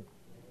true.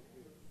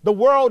 The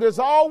world is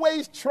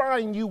always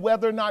trying you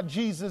whether or not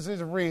Jesus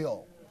is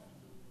real.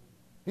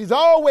 He's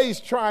always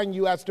trying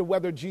you as to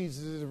whether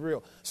Jesus is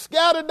real.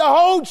 Scattered the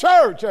whole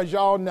church, as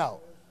y'all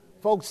know.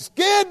 Folks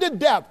scared to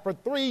death for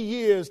 3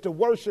 years to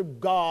worship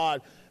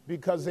God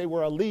because they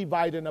were a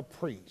Levite and a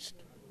priest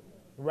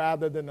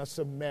rather than a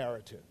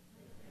Samaritan.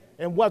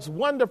 And what's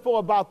wonderful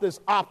about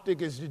this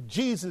optic is that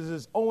Jesus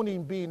is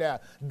owning being a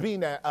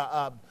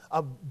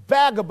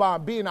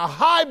vagabond, being a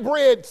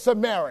hybrid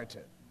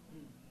Samaritan.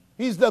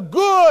 He's the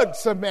good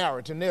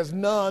Samaritan. There's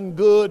none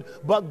good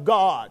but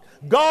God.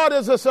 God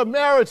is a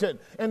Samaritan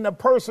in the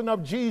person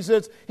of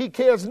Jesus. He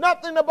cares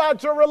nothing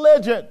about your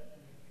religion.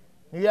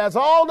 He has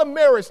all the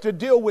merits to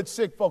deal with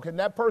sick folk. And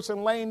that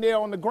person laying there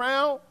on the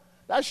ground,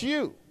 that's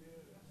you.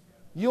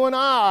 You and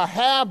I are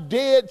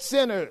half-dead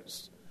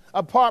sinners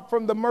apart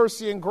from the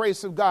mercy and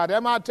grace of God.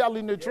 Am I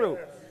telling the truth?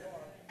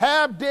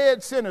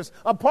 Half-dead sinners.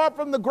 Apart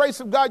from the grace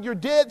of God, you're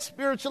dead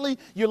spiritually.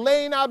 You're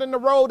laying out in the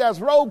road as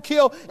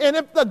roadkill. And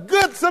if the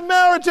good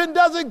Samaritan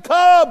doesn't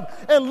come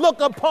and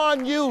look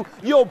upon you,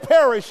 you'll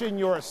perish in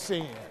your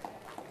sin.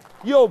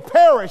 You'll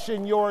perish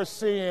in your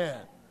sin.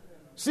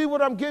 See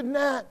what I'm getting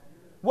at?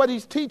 What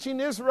he's teaching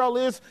Israel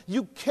is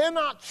you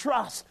cannot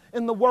trust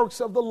in the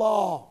works of the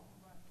law.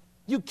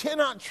 You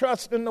cannot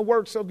trust in the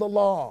works of the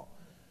law.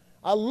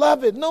 I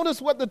love it.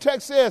 Notice what the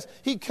text says.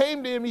 He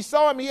came to him, he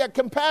saw him, he had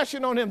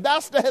compassion on him.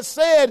 That's the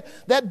hesed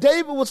that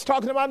David was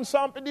talking about in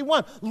Psalm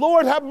 51.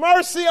 Lord, have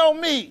mercy on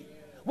me.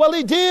 Well,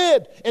 he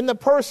did in the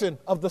person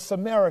of the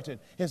Samaritan.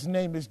 His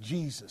name is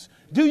Jesus.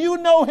 Do you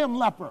know him,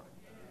 leper?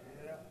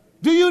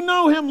 Do you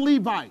know him,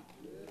 Levite?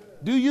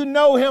 Do you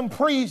know him,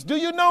 priest? Do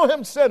you know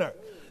him, sinner?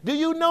 Do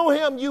you know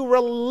him, you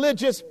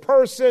religious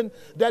person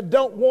that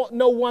don't want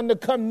no one to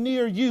come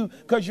near you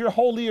because you're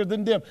holier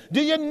than them?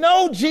 Do you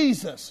know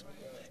Jesus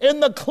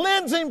in the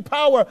cleansing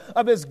power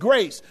of his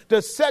grace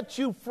to set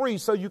you free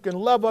so you can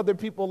love other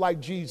people like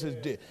Jesus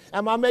did?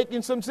 Am I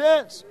making some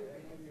sense?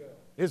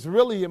 It's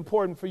really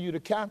important for you to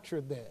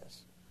capture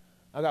this.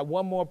 I got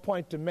one more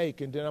point to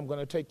make, and then I'm going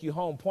to take you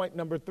home. Point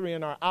number 3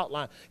 in our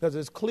outline, because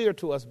it's clear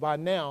to us by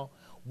now,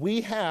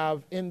 we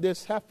have in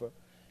this heifer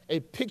a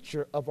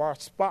picture of our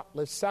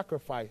spotless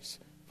sacrifice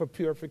for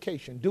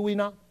purification. Do we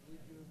not?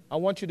 I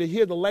want you to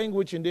hear the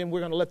language, and then we're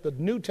going to let the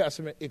New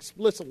Testament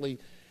explicitly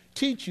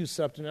teach you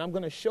something. And I'm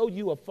going to show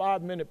you a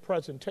 5-minute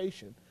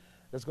presentation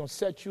that's going to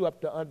set you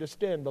up to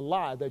understand the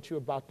lie that you're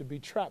about to be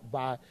trapped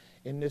by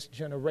in this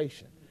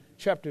generation.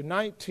 Chapter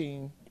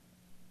 19,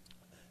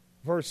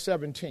 verse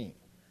 17.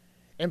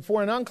 And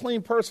for an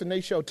unclean person,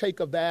 they shall take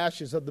of the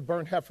ashes of the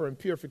burnt heifer in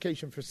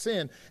purification for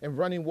sin and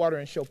running water,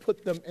 and shall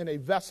put them in a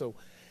vessel.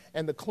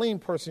 And the clean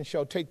person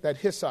shall take that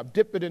hyssop,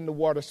 dip it in the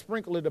water,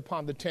 sprinkle it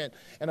upon the tent,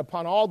 and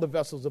upon all the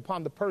vessels,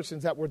 upon the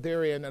persons that were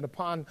therein, and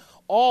upon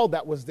all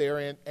that was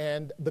therein.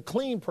 And the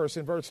clean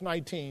person, verse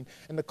 19,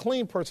 and the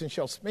clean person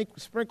shall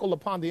sprinkle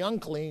upon the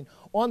unclean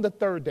on the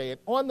 3rd day,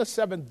 and on the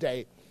 7th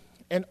day.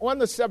 And on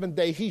the 7th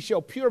day he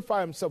shall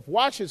purify himself,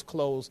 wash his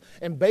clothes,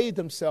 and bathe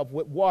himself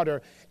with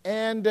water,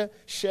 and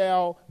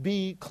shall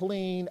be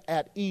clean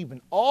at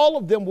even. All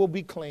of them will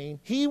be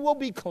clean. He will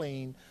be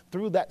clean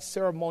through that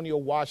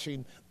ceremonial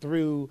washing,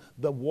 through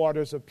the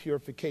waters of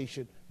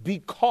purification,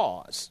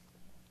 because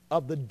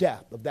of the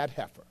death of that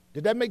heifer.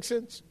 Did that make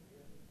sense?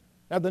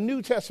 Now, the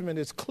New Testament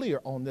is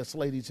clear on this,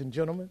 ladies and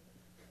gentlemen.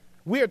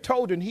 We are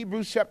told in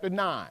Hebrews chapter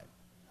 9,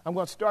 I'm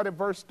going to start at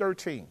verse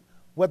 13,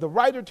 where the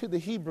writer to the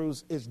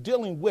Hebrews is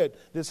dealing with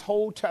this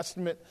whole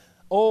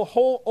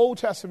Old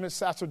Testament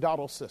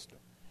sacerdotal system.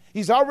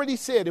 He's already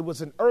said it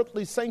was an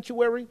earthly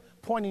sanctuary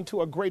pointing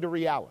to a greater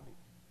reality.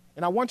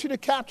 And I want you to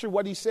capture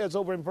what he says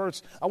over in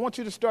I want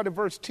you to start at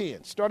verse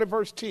 10. Start at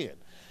verse 10.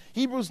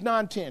 Hebrews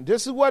 9:10.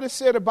 This is what it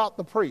said about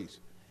the priest.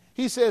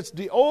 He says,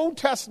 the Old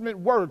Testament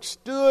work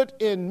stood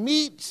in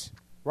meats,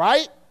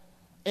 right?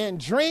 And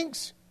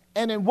drinks,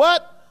 and in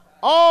what?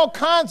 All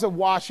kinds of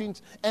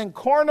washings and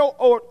carnal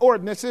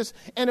ordinances,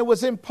 and it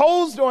was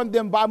imposed on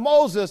them by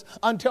Moses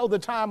until the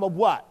time of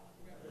what?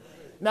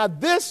 Now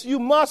this you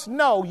must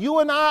know, you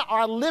and I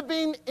are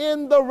living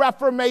in the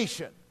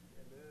Reformation.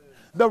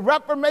 The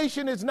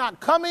Reformation is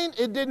not coming.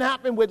 It didn't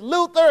happen with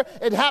Luther.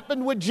 It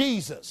happened with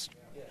Jesus.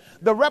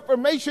 The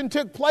Reformation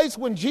took place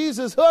when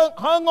Jesus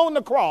hung on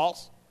the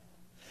cross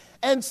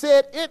and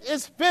said, it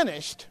is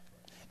finished.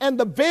 And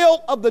the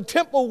veil of the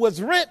temple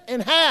was rent in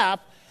half,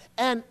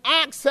 and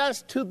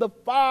access to the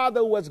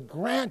Father was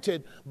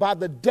granted by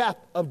the death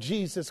of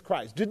Jesus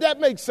Christ. Did that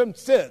make some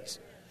sense?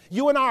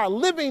 You and I are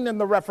living in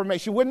the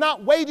Reformation. We're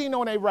not waiting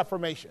on a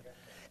Reformation.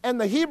 And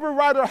the Hebrew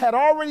writer had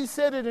already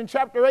said it in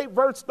chapter 8,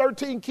 verse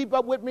 13, keep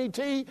up with me,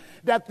 T,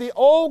 that the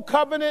old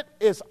covenant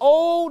is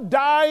old,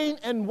 dying,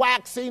 and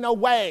waxing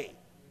away.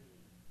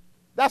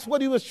 That's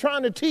what he was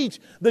trying to teach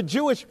the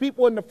Jewish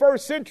people in the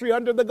first century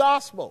under the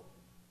gospel.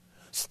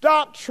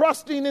 Stop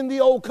trusting in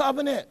the old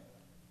covenant,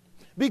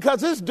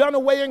 because it's done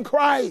away in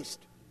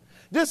Christ.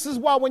 This is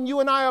why when you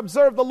and I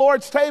observe the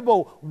Lord's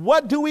table,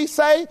 what do we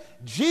say?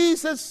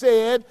 Jesus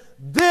said,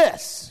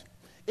 this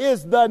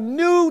is the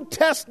New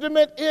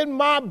Testament in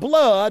my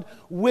blood,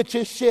 which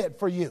is shed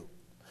for you.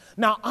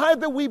 Now,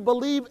 either we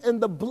believe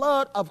in the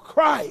blood of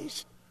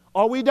Christ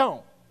or we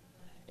don't.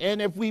 And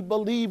if we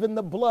believe in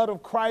the blood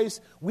of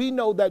Christ, we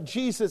know that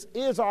Jesus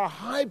is our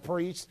high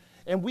priest,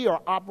 and we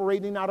are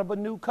operating out of a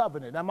new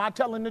covenant. Am I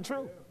telling the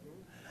truth?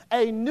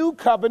 A new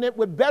covenant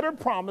with better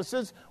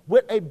promises,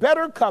 with a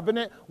better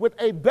covenant, with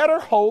a better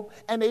hope,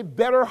 and a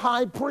better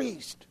high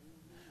priest.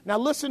 Now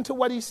listen to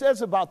what he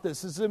says about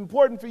this. It's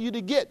important for you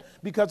to get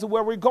because of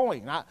where we're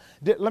going.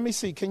 Let me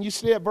see. Can you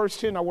stay at verse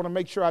 10? I want to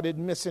make sure I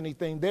didn't miss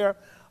anything there.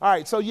 All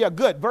right, so yeah,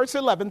 good. Verse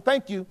 11,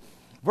 thank you.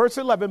 Verse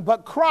 11,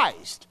 but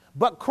Christ,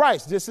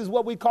 this is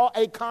what we call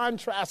a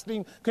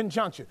contrasting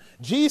conjunction.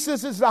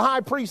 Jesus is the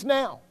high priest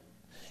now.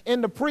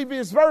 In the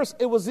previous verse,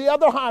 it was the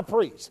other high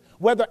priest,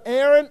 whether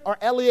Aaron or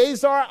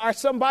Eleazar or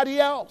somebody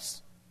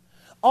else.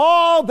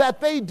 All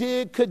that they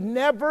did could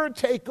never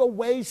take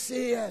away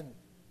sin.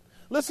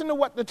 Listen to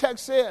what the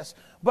text says.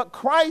 But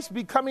Christ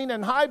becoming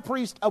an high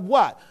priest of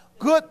what?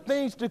 Good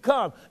things to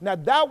come. Now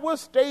that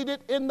was stated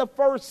in the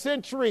first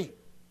century.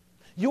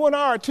 You and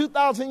I are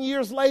 2,000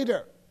 years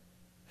later.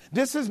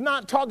 This is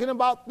not talking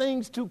about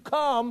things to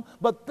come,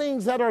 but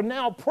things that are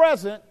now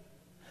present,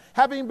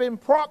 having been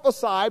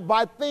prophesied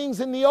by things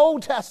in the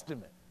Old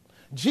Testament.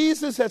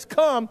 Jesus has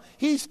come.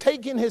 He's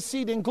taken his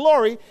seat in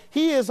glory.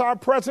 He is our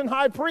present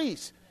high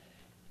priest.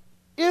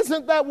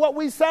 Isn't that what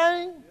we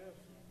sang?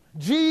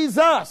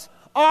 Jesus,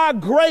 our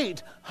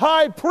great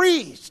high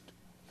priest.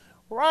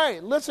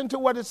 Right. Listen to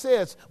what it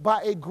says.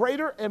 By a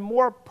greater and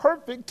more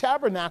perfect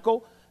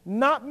tabernacle,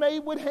 not made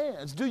with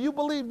hands. Do you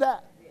believe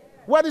that?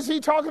 What is he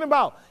talking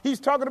about? He's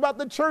talking about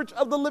the church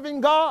of the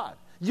living God.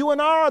 You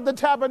and I are the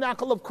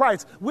tabernacle of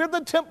Christ. We're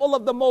the temple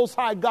of the Most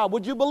High God.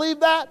 Would you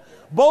believe that?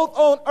 Both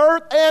on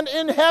earth and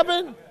in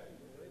heaven?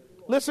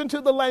 Listen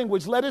to the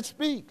language. Let it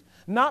speak.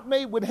 Not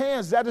made with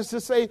hands. That is to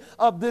say,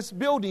 of this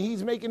building.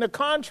 He's making a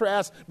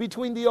contrast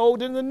between the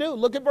old and the new.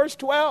 Look at verse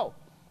 12.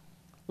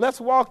 Let's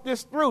walk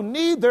this through.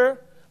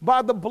 Neither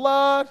by the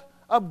blood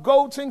of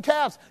goats and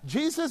calves.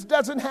 Jesus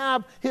doesn't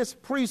have his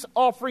priests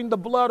offering the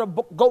blood of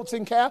goats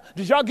and calves.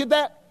 Did y'all get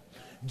that?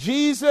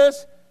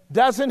 Jesus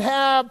doesn't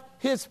have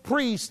his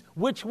priests,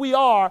 which we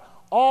are,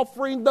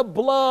 offering the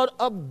blood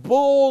of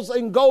bulls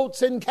and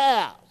goats and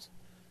calves.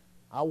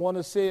 I want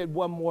to say it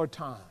one more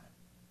time.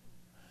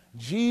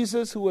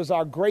 Jesus, who is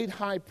our great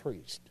high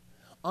priest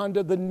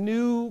under the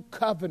new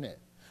covenant,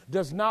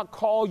 does not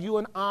call you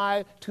and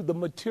I to the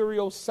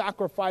material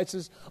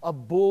sacrifices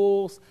of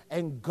bulls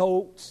and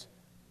goats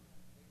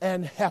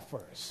and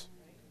heifers.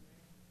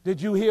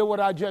 Did you hear what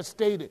I just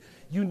stated?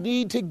 You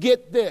need to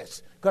get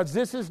this, because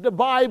this is the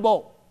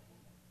Bible.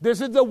 This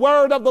is the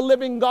word of the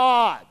living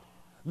God.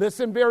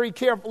 Listen very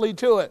carefully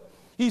to it.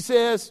 He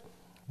says,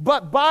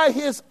 but by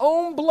his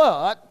own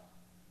blood,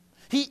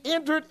 he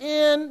entered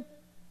in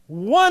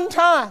one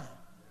time.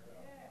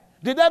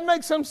 Did that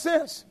make some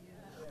sense?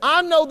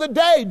 I know the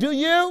day, do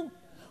you?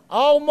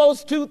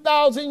 Almost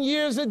 2,000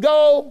 years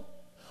ago,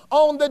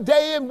 on the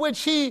day in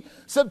which he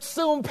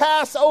subsumed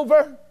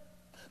Passover,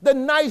 the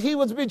night he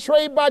was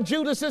betrayed by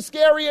Judas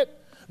Iscariot,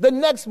 the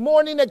next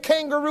morning a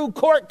kangaroo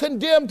court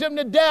condemned him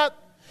to death.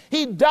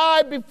 He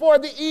died before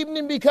the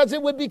evening because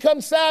it would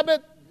become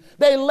Sabbath.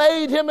 They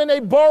laid him in a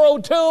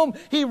borrowed tomb.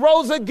 He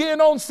rose again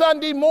on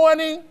Sunday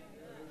morning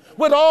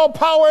with all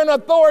power and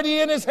authority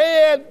in his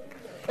hand.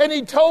 And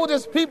he told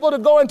his people to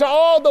go into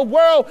all the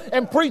world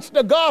and preach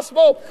the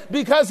gospel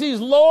because he's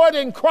Lord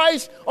in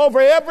Christ over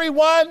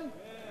everyone.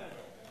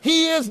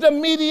 He is the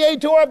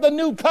mediator of the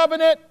new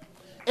covenant.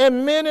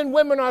 And men and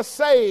women are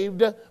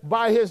saved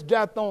by his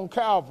death on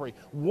Calvary.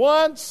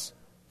 Once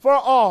for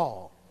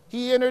all,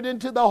 he entered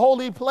into the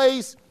holy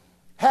place,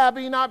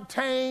 having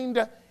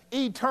obtained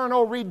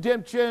eternal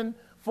redemption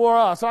for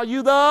us. Are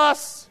you the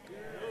us?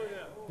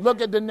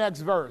 Look at the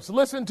next verse.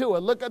 Listen to it.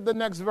 Look at the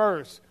next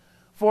verse.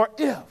 For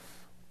if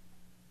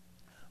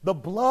the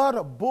blood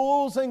of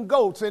bulls and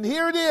goats, and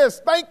here it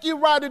is, thank you,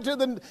 writer to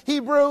the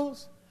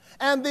Hebrews,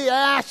 and the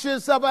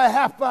ashes of a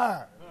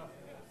heifer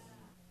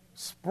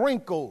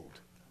sprinkled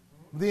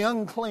the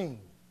unclean,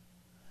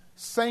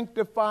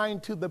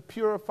 sanctifying to the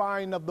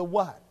purifying of the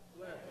what?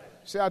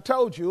 See, I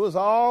told you it was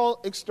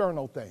all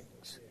external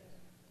things.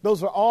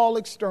 Those are all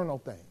external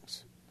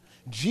things.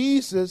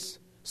 Jesus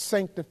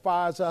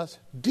sanctifies us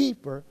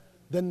deeper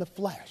than the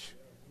flesh,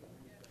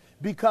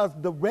 because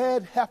the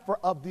red heifer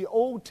of the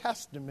Old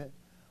Testament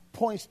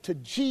points to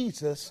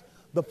Jesus,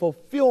 the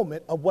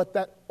fulfillment of what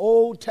that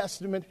Old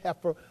Testament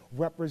heifer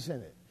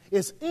represented.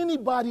 Is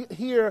anybody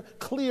here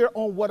clear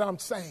on what I'm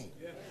saying?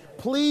 Yes.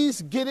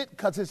 Please get it,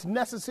 because it's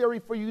necessary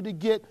for you to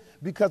get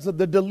because of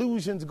the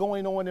delusions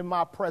going on in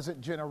my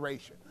present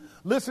generation.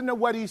 Listen to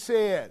what he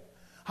said.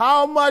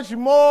 How much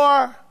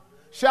more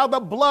shall the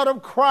blood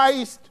of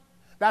Christ,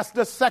 that's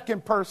the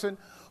second person,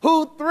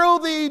 who through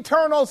the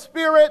eternal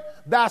Spirit,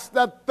 that's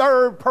the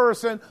third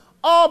person,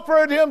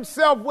 offered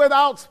himself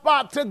without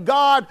spot to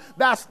God,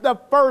 that's the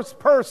first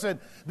person.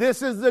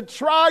 This is the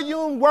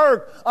triune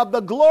work of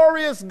the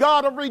glorious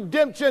God of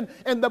redemption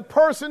in the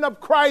person of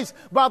Christ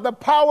by the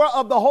power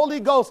of the Holy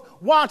Ghost.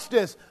 Watch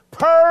this.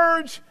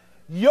 Purge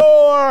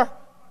your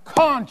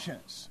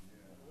conscience.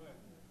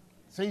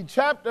 See,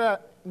 chapter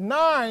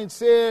 9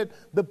 said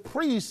the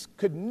priests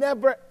could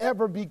never,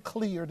 ever be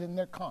cleared in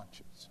their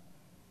conscience.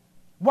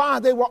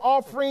 Why? They were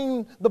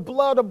offering the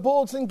blood of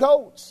bulls and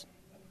goats.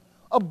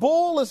 A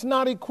bull is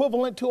not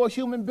equivalent to a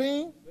human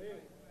being.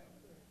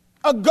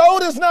 A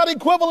goat is not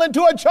equivalent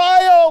to a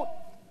child.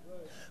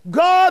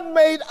 God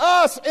made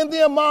us in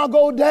the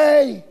Imago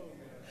Dei.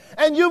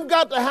 And you've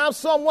got to have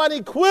someone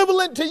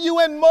equivalent to you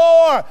and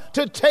more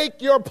to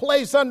take your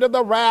place under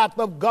the wrath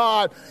of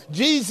God.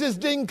 Jesus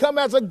didn't come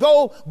as a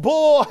goat,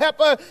 bull,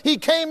 heifer. He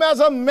came as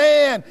a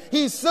man.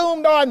 He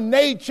assumed our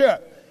nature.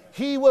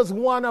 He was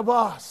one of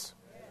us.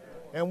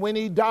 And when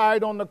he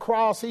died on the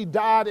cross, he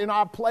died in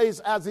our place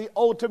as the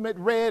ultimate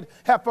red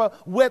heifer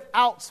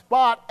without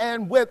spot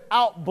and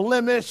without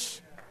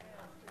blemish.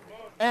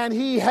 And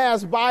he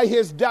has, by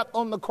his death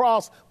on the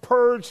cross,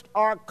 purged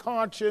our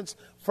conscience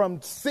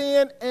from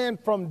sin and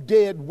from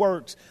dead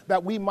works,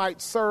 that we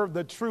might serve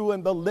the true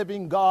and the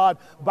living God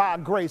by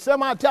grace.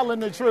 Am I telling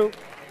the truth?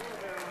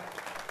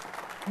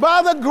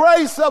 By the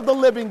grace of the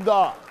living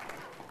God.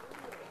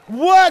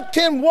 What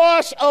can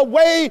wash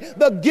away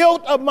the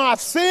guilt of my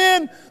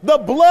sin? The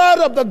blood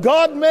of the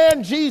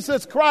God-man,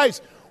 Jesus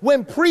Christ.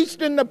 when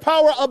preached in the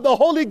power of the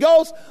Holy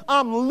Ghost,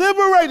 I'm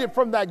liberated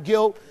from that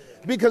guilt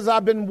because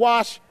I've been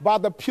washed by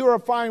the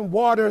purifying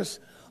waters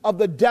of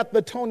the death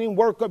atoning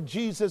work of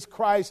Jesus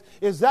Christ.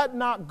 Is that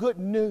not good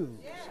news?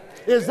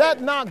 Is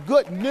that not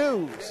good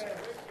news?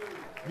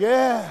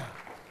 Yeah.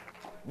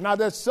 Now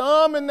there's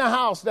some in the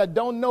house that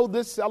don't know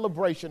this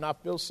celebration. I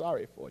feel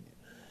sorry for you.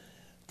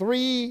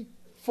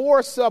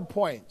 4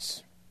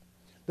 subpoints.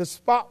 The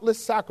spotless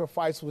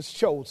sacrifice was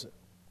chosen.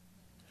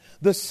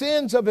 The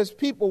sins of his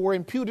people were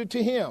imputed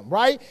to him,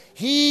 right?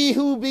 He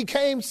who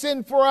became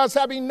sin for us,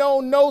 having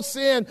known no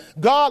sin,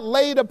 God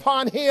laid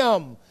upon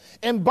him.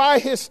 And by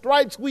his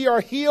stripes we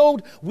are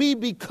healed. We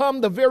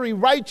become the very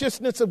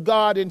righteousness of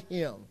God in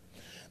him.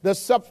 The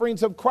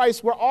sufferings of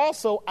Christ were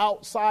also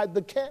outside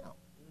the camp.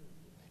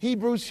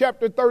 Hebrews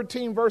chapter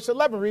 13, verse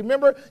 11.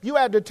 Remember, you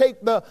had to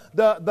take the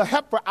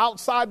heifer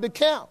outside the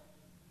camp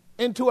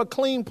into a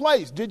clean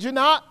place. Did you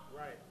not?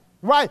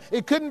 Right.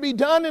 It couldn't be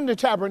done in the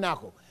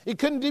tabernacle. It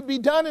couldn't be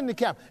done in the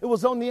camp. It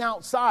was on the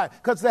outside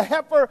because the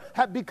heifer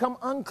had become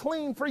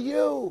unclean for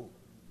you.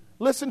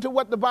 Listen to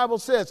what the Bible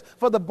says.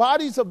 For the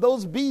bodies of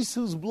those beasts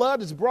whose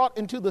blood is brought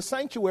into the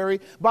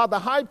sanctuary by the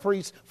high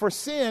priest for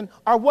sin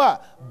are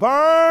what?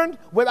 Burned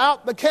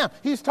without the camp.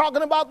 He's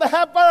talking about the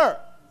heifer.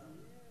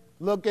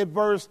 Look at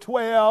verse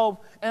 12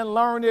 and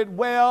learn it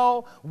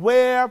well.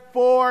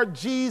 Wherefore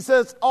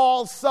Jesus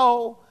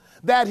also,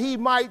 that he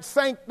might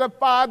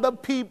sanctify the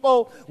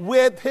people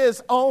with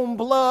his own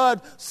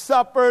blood,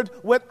 suffered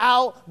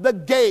without the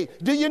gate.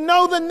 Do you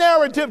know the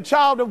narrative,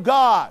 child of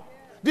God?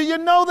 Do you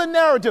know the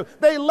narrative?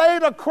 They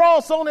laid a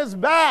cross on his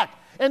back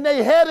and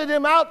they headed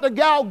him out to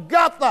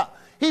Golgotha.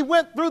 He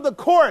went through the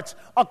courts,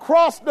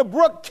 across the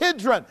brook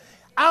Kidron,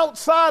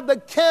 outside the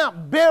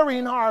camp,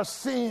 bearing our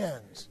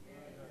sins.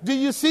 Do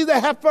you see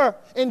the heifer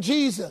in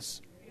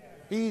Jesus?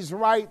 He's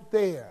right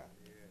there.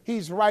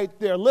 He's right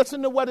there.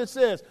 Listen to what it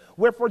says.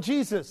 Wherefore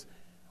Jesus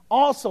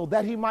also,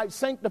 that he might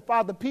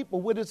sanctify the people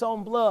with his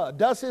own blood.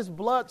 Does his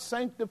blood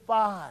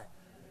sanctify?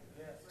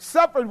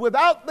 Suffered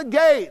without the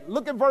gate.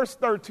 Look at verse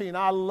 13.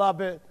 I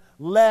love it.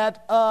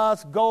 Let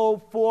us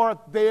go forth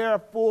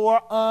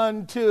therefore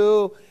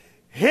unto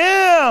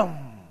him.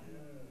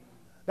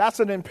 That's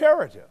an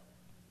imperative.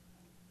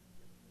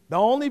 The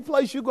only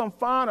place you're going to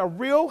find a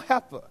real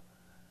heifer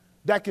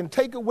that can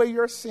take away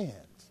your sins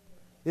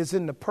is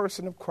in the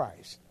person of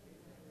Christ.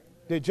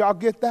 Did y'all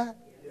get that?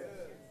 Yes.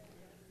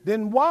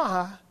 Then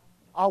why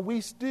are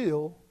we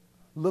still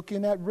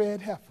looking at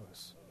red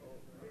heifers?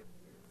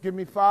 Give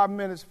me 5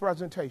 minutes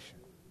presentation.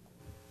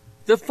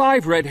 The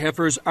 5 red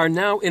heifers are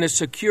now in a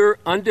secure,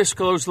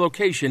 undisclosed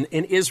location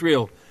in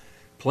Israel.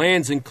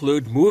 Plans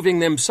include moving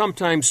them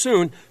sometime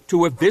soon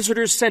to a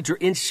visitor center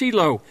in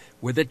Shiloh,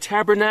 where the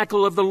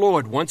tabernacle of the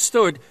Lord once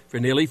stood for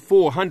nearly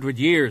 400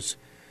 years.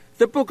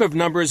 The book of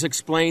Numbers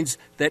explains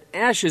that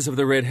ashes of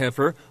the red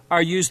heifer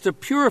are used to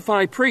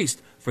purify priests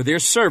for their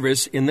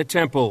service in the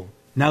temple.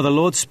 Now the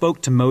Lord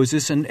spoke to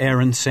Moses and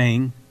Aaron,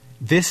 saying,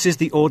 This is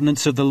the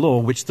ordinance of the law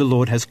which the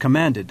Lord has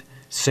commanded,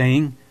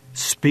 saying,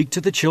 Speak to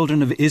the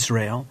children of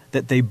Israel,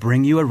 that they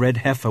bring you a red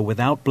heifer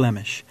without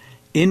blemish,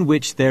 in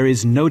which there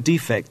is no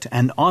defect,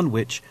 and on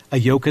which a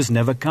yoke has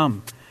never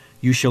come.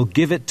 You shall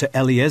give it to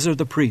Eleazar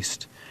the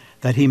priest,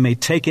 that he may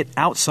take it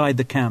outside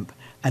the camp,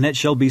 and it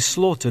shall be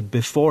slaughtered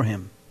before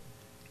him.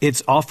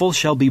 Its offal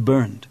shall be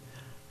burned,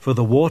 for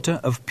the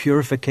water of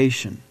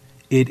purification.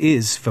 It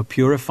is for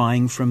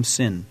purifying from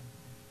sin.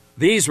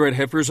 These red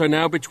heifers are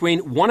now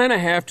between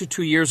 1.5 to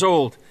 2 years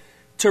old.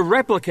 To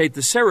replicate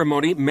the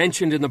ceremony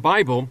mentioned in the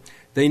Bible,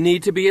 they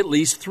need to be at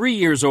least 3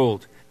 years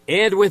old.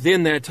 And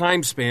within that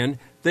time span,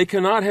 they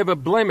cannot have a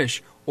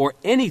blemish or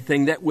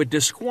anything that would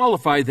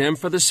disqualify them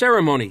for the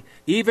ceremony,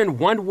 even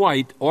one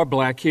white or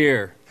black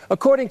hair.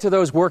 According to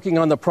those working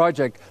on the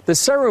project, the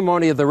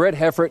ceremony of the red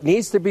heifer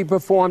needs to be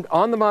performed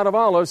on the Mount of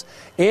Olives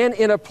and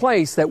in a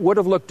place that would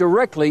have looked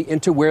directly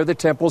into where the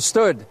temple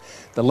stood.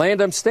 The land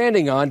I'm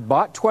standing on,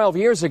 bought 12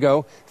 years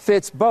ago,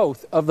 fits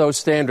both of those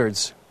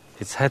standards.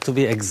 It's had to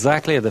be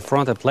exactly at the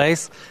front, a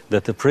place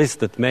that the priest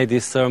that made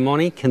this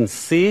ceremony can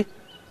see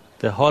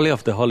the Holy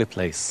of the Holy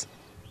Place.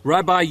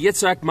 Rabbi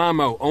Yitzhak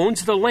Mamo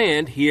owns the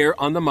land here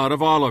on the Mount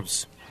of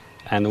Olives.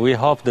 And we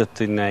hope that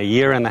in 1.5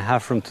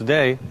 years from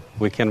today,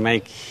 we can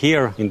make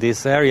here in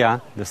this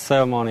area the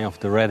ceremony of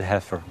the red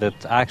heifer.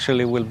 That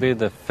actually will be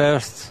the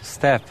first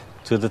step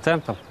to the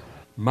temple.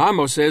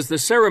 Mamo says the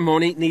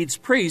ceremony needs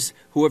priests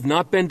who have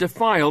not been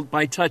defiled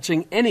by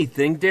touching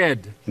anything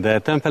dead. The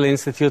Temple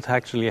Institute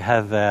actually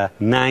have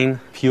 9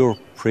 pure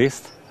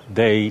priests.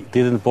 They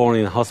didn't born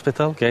in a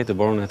hospital, okay? They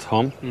born at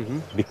home.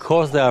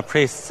 Because they are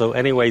priests, so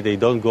anyway, they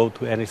don't go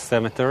to any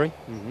cemetery.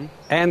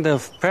 And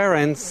the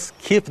parents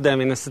keep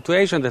them in a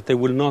situation that they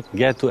will not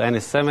get to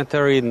any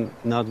cemetery,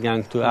 not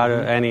going to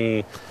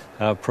any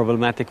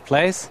problematic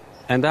place,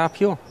 and they are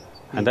pure,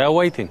 and they are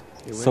waiting.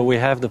 So we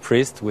have the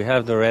priest, we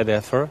have the red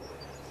heifer,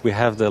 we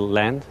have the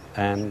land,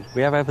 and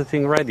we have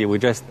everything ready. We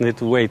just need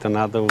to wait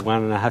another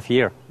 1.5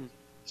 years.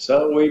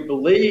 So we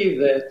believe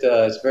that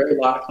it's very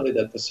likely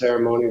that the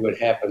ceremony would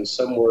happen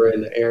somewhere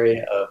in the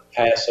area of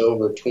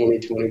Passover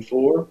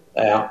 2024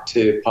 out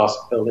to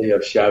possibility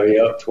of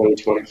Shavuot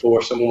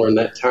 2024. Somewhere in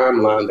that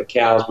timeline, the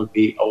cows would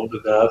be old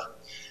enough,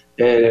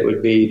 and it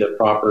would be the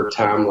proper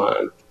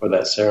timeline for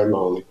that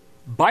ceremony.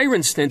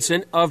 Byron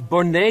Stinson of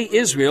Bonney,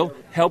 Israel,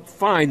 helped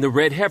find the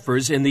red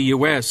heifers in the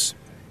U.S.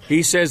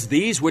 He says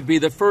these would be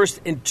the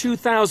first in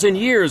 2,000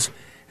 years,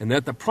 and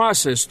that the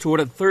process toward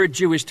a third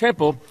Jewish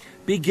temple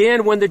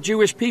began when the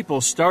Jewish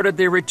people started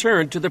their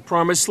return to the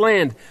Promised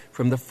Land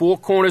from the four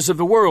corners of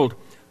the world,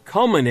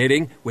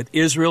 culminating with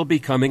Israel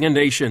becoming a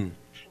nation.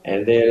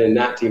 And then in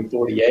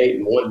 1948,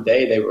 in one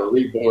day, they were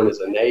reborn as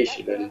a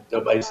nation, and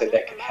nobody said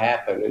that could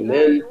happen. And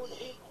then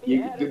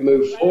you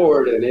move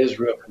forward, and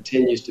Israel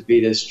continues to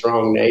be this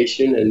strong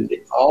nation, and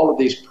all of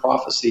these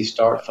prophecies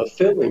start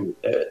fulfilling.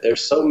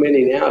 There's so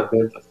many now that have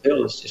been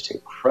fulfilled. It's just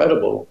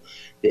incredible,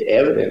 the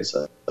evidence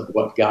of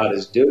what God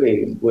is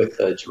doing with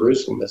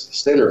Jerusalem as the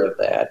center of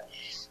that.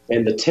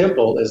 And the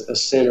temple is the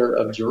center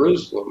of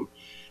Jerusalem.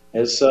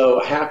 And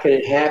so how can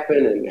it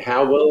happen and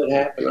how will it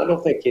happen? I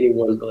don't think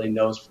anyone really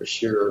knows for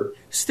sure.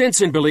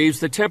 Stinson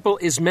believes the temple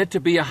is meant to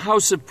be a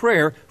house of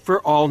prayer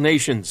for all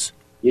nations.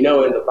 You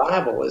know, in the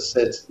Bible, it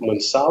says when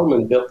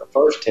Solomon built the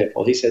first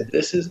temple, he said,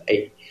 this is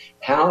a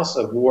house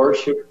of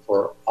worship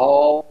for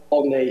all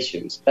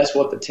nations. That's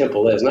what the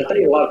temple is. And I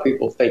think a lot of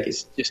people think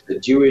it's just a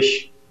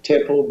Jewish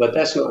temple, but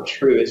that's not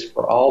true. It's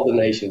for all the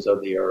nations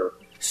of the earth.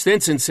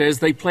 Stinson says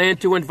they plan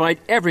to invite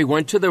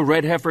everyone to the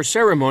red heifer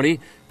ceremony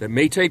that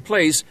may take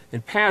place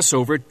in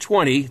Passover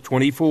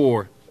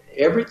 2024.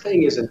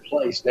 Everything is in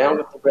place now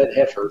with the red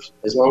heifers.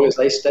 As long as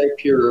they stay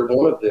pure,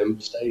 one of them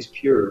stays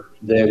pure,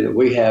 then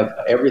we have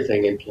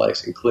everything in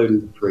place,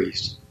 including the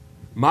priests.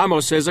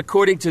 Mamo says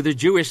according to the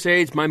Jewish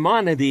sage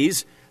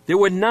Maimonides, there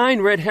were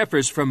 9 red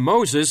heifers from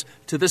Moses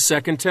to the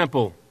second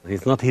temple.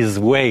 It's not his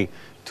way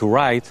to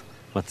write,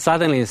 but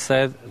suddenly he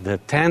said the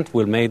tent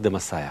will make the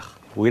Messiah.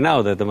 We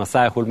know that the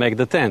Messiah will make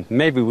the tent.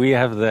 Maybe we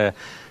have the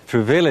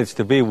privilege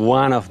to be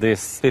one of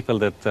these people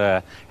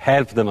that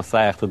helped the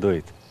Messiah to do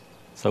it.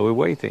 So we're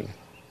waiting.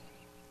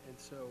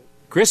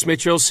 Chris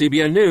Mitchell,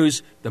 CBN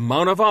News, the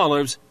Mount of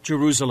Olives,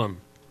 Jerusalem.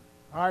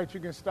 All right, you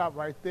can stop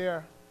right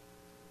there.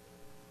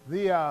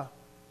 The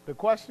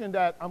question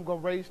that I'm going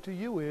to raise to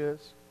you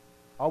is,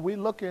 are we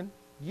looking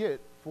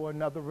yet for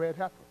another red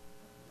heifer?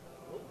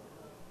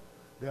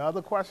 The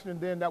other question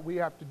then that we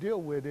have to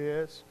deal with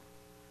is,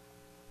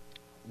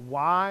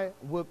 why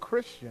would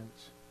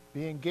Christians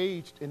be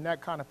engaged in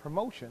that kind of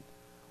promotion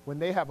when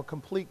they have a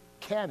complete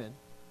canon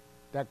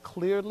that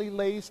clearly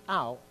lays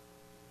out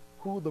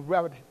who the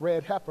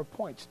red heifer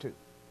points to?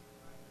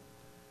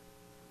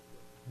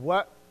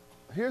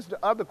 Here's the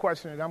other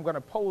question that I'm going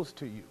to pose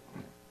to you.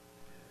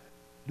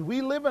 Do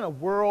we live in a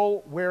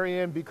world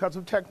wherein, because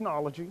of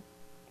technology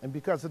and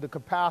because of the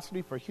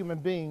capacity for human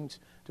beings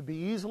to be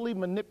easily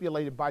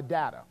manipulated by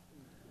data,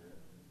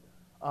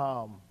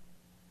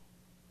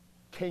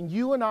 can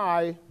you and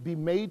I be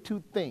made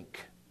to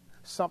think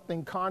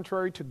something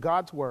contrary to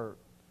God's word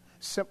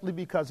simply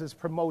because it's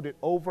promoted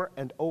over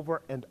and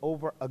over and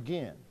over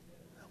again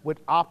with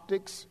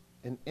optics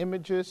and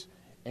images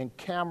and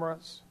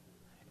cameras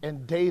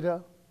and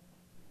data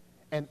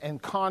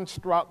and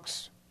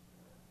constructs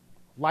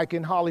like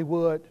in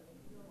Hollywood,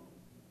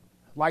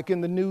 like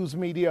in the news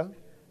media,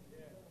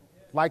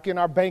 like in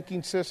our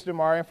banking system,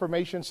 our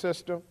information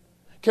system?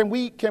 Can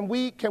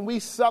we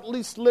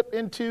subtly slip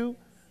into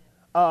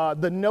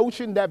the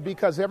notion that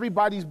because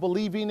everybody's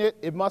believing it,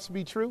 it must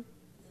be true?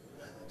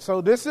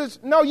 So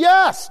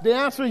yes. The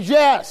answer is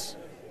yes.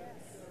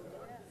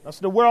 That's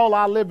the world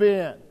I live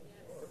in.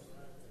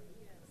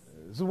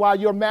 This is why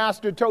your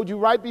master told you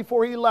right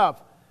before he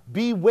left,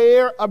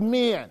 beware of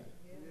men.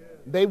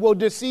 They will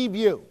deceive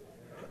you.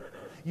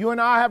 You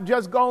and I have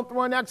just gone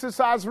through an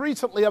exercise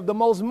recently of the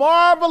most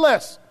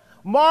marvelous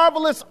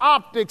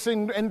optics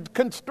and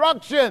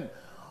construction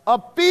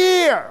of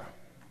fear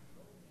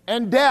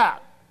and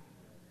death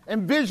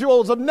and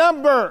visuals of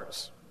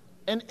numbers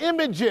and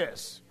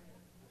images.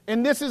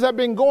 And this has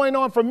been going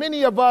on for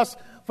many of us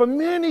for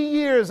many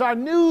years. Our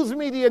news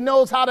media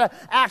knows how to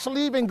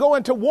actually even go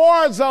into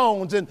war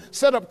zones and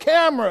set up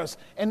cameras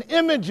and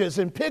images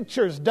and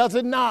pictures, does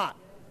it not?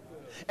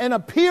 And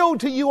appeal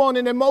to you on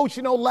an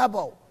emotional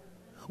level.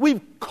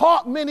 We've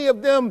caught many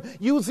of them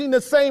using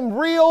the same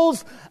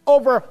reels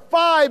over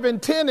 5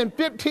 and 10 and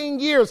 15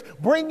 years,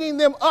 bringing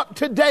them up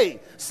to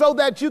date so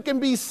that you can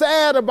be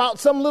sad about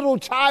some little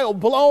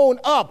child blown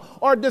up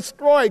or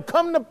destroyed.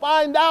 Come to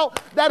find out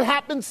that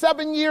happened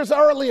 7 years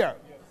earlier.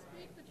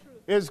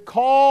 It's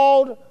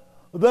called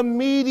the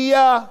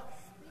media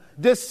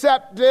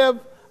deceptive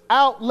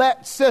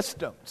outlet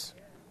systems.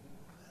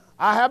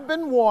 I have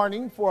been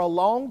warning for a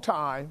long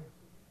time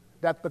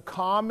that the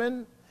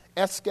common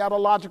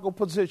eschatological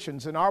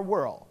positions in our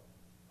world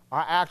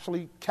are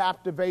actually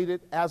captivated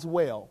as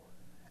well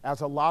as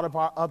a lot of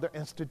our other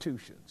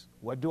institutions.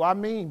 What do I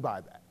mean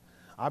by that?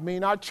 I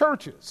mean our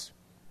churches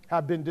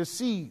have been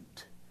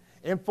deceived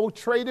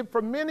infiltrated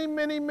for many,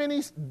 many,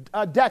 many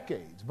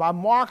decades by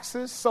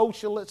Marxist,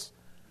 socialist,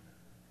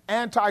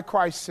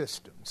 antichrist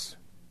systems.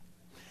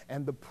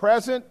 And the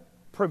present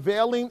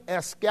prevailing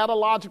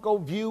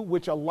eschatological view,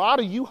 which a lot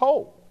of you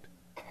hold,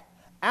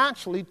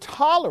 actually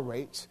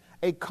tolerates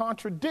a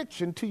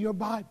contradiction to your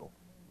Bible.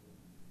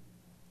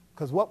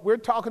 Because what we're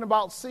talking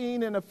about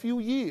seeing in a few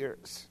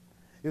years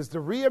is the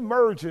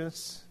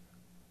reemergence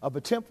of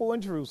a temple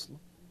in Jerusalem,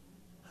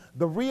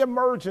 the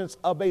reemergence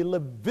of a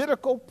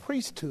Levitical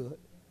priesthood,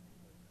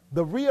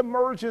 the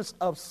reemergence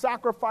of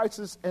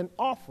sacrifices and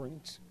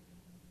offerings,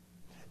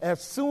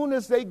 as soon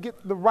as they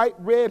get the right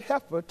red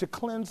heifer to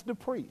cleanse the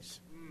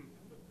priest.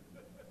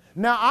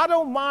 Now, I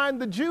don't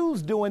mind the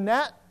Jews doing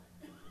that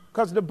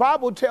because the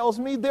Bible tells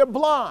me they're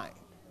blind.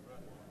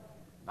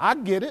 I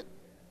get it.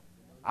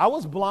 I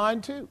was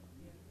blind too.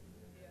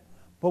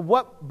 But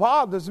what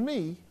bothers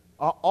me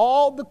are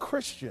all the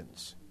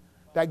Christians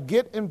that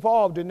get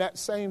involved in that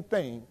same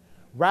thing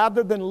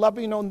rather than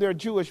loving on their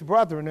Jewish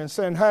brethren and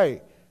saying,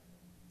 hey,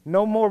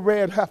 no more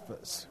red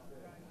heifers.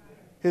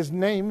 His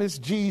name is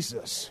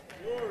Jesus.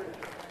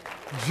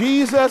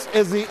 Jesus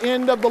is the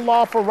end of the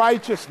law for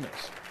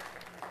righteousness.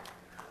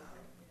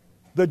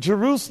 The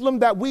Jerusalem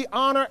that we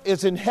honor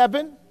is in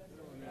heaven,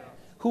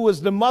 who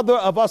is the mother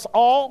of us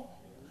all,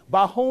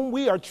 by whom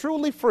we are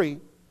truly free.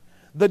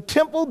 The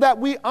temple that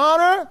we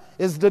honor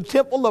is the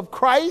temple of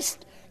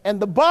Christ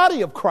and the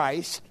body of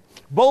Christ,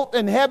 both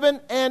in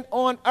heaven and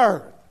on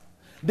earth.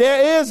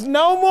 There is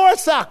no more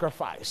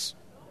sacrifice,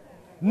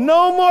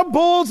 no more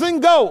bulls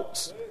and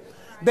goats.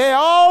 They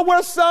all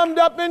were summed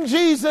up in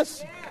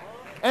Jesus.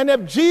 And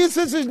if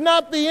Jesus is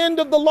not the end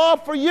of the law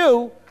for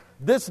you,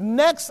 this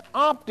next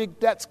optic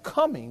that's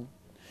coming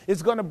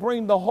is going to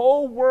bring the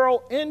whole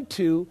world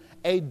into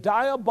a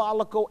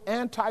diabolical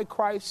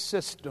antichrist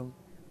system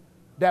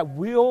that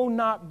will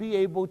not be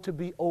able to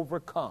be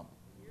overcome.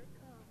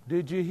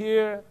 Did you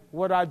hear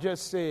what I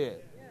just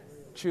said?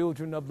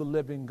 Children of the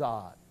living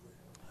God.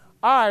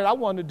 All right, I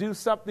want to do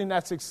something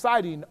that's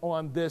exciting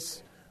on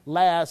this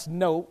last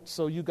note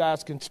so you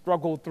guys can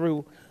struggle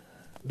through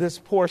this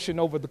portion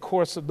over the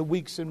course of the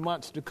weeks and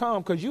months to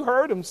come, because you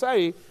heard him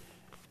say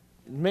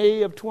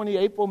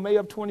April, May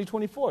of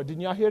 2024.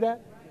 Didn't y'all hear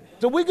that?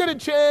 So we get a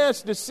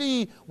chance to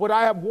see what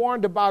I have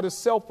warned about as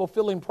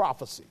self-fulfilling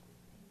prophecy.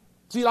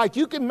 See, like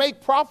you can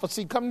make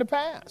prophecy come to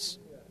pass.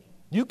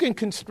 You can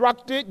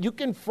construct it. You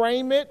can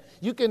frame it.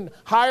 You can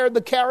hire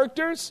the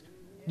characters.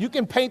 You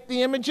can paint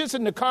the images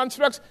and the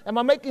constructs. Am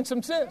I making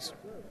some sense?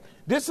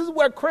 This is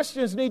where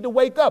Christians need to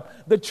wake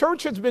up. The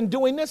church has been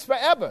doing this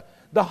forever.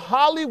 The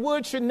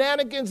Hollywood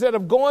shenanigans that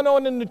have gone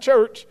on in the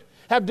church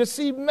have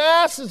deceived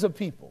masses of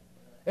people.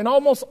 And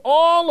almost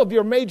all of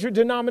your major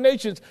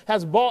denominations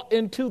has bought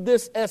into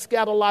this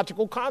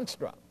eschatological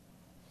construct.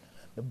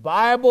 The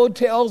Bible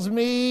tells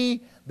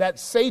me that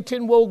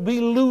Satan will be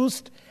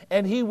loosed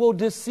and he will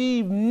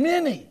deceive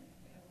many.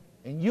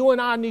 And you and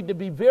I need to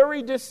be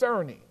very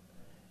discerning.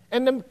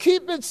 And to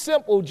keep it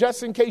simple,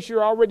 just in case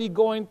you're already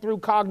going through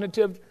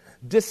cognitive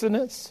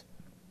dissonance,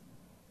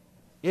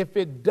 if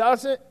it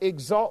doesn't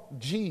exalt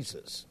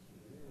Jesus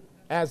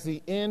as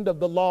the end of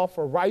the law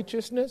for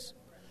righteousness,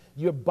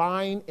 you're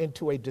buying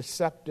into a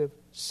deceptive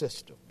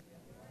system.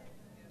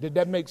 Did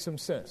that make some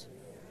sense?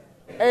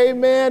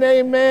 Amen,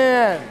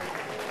 amen.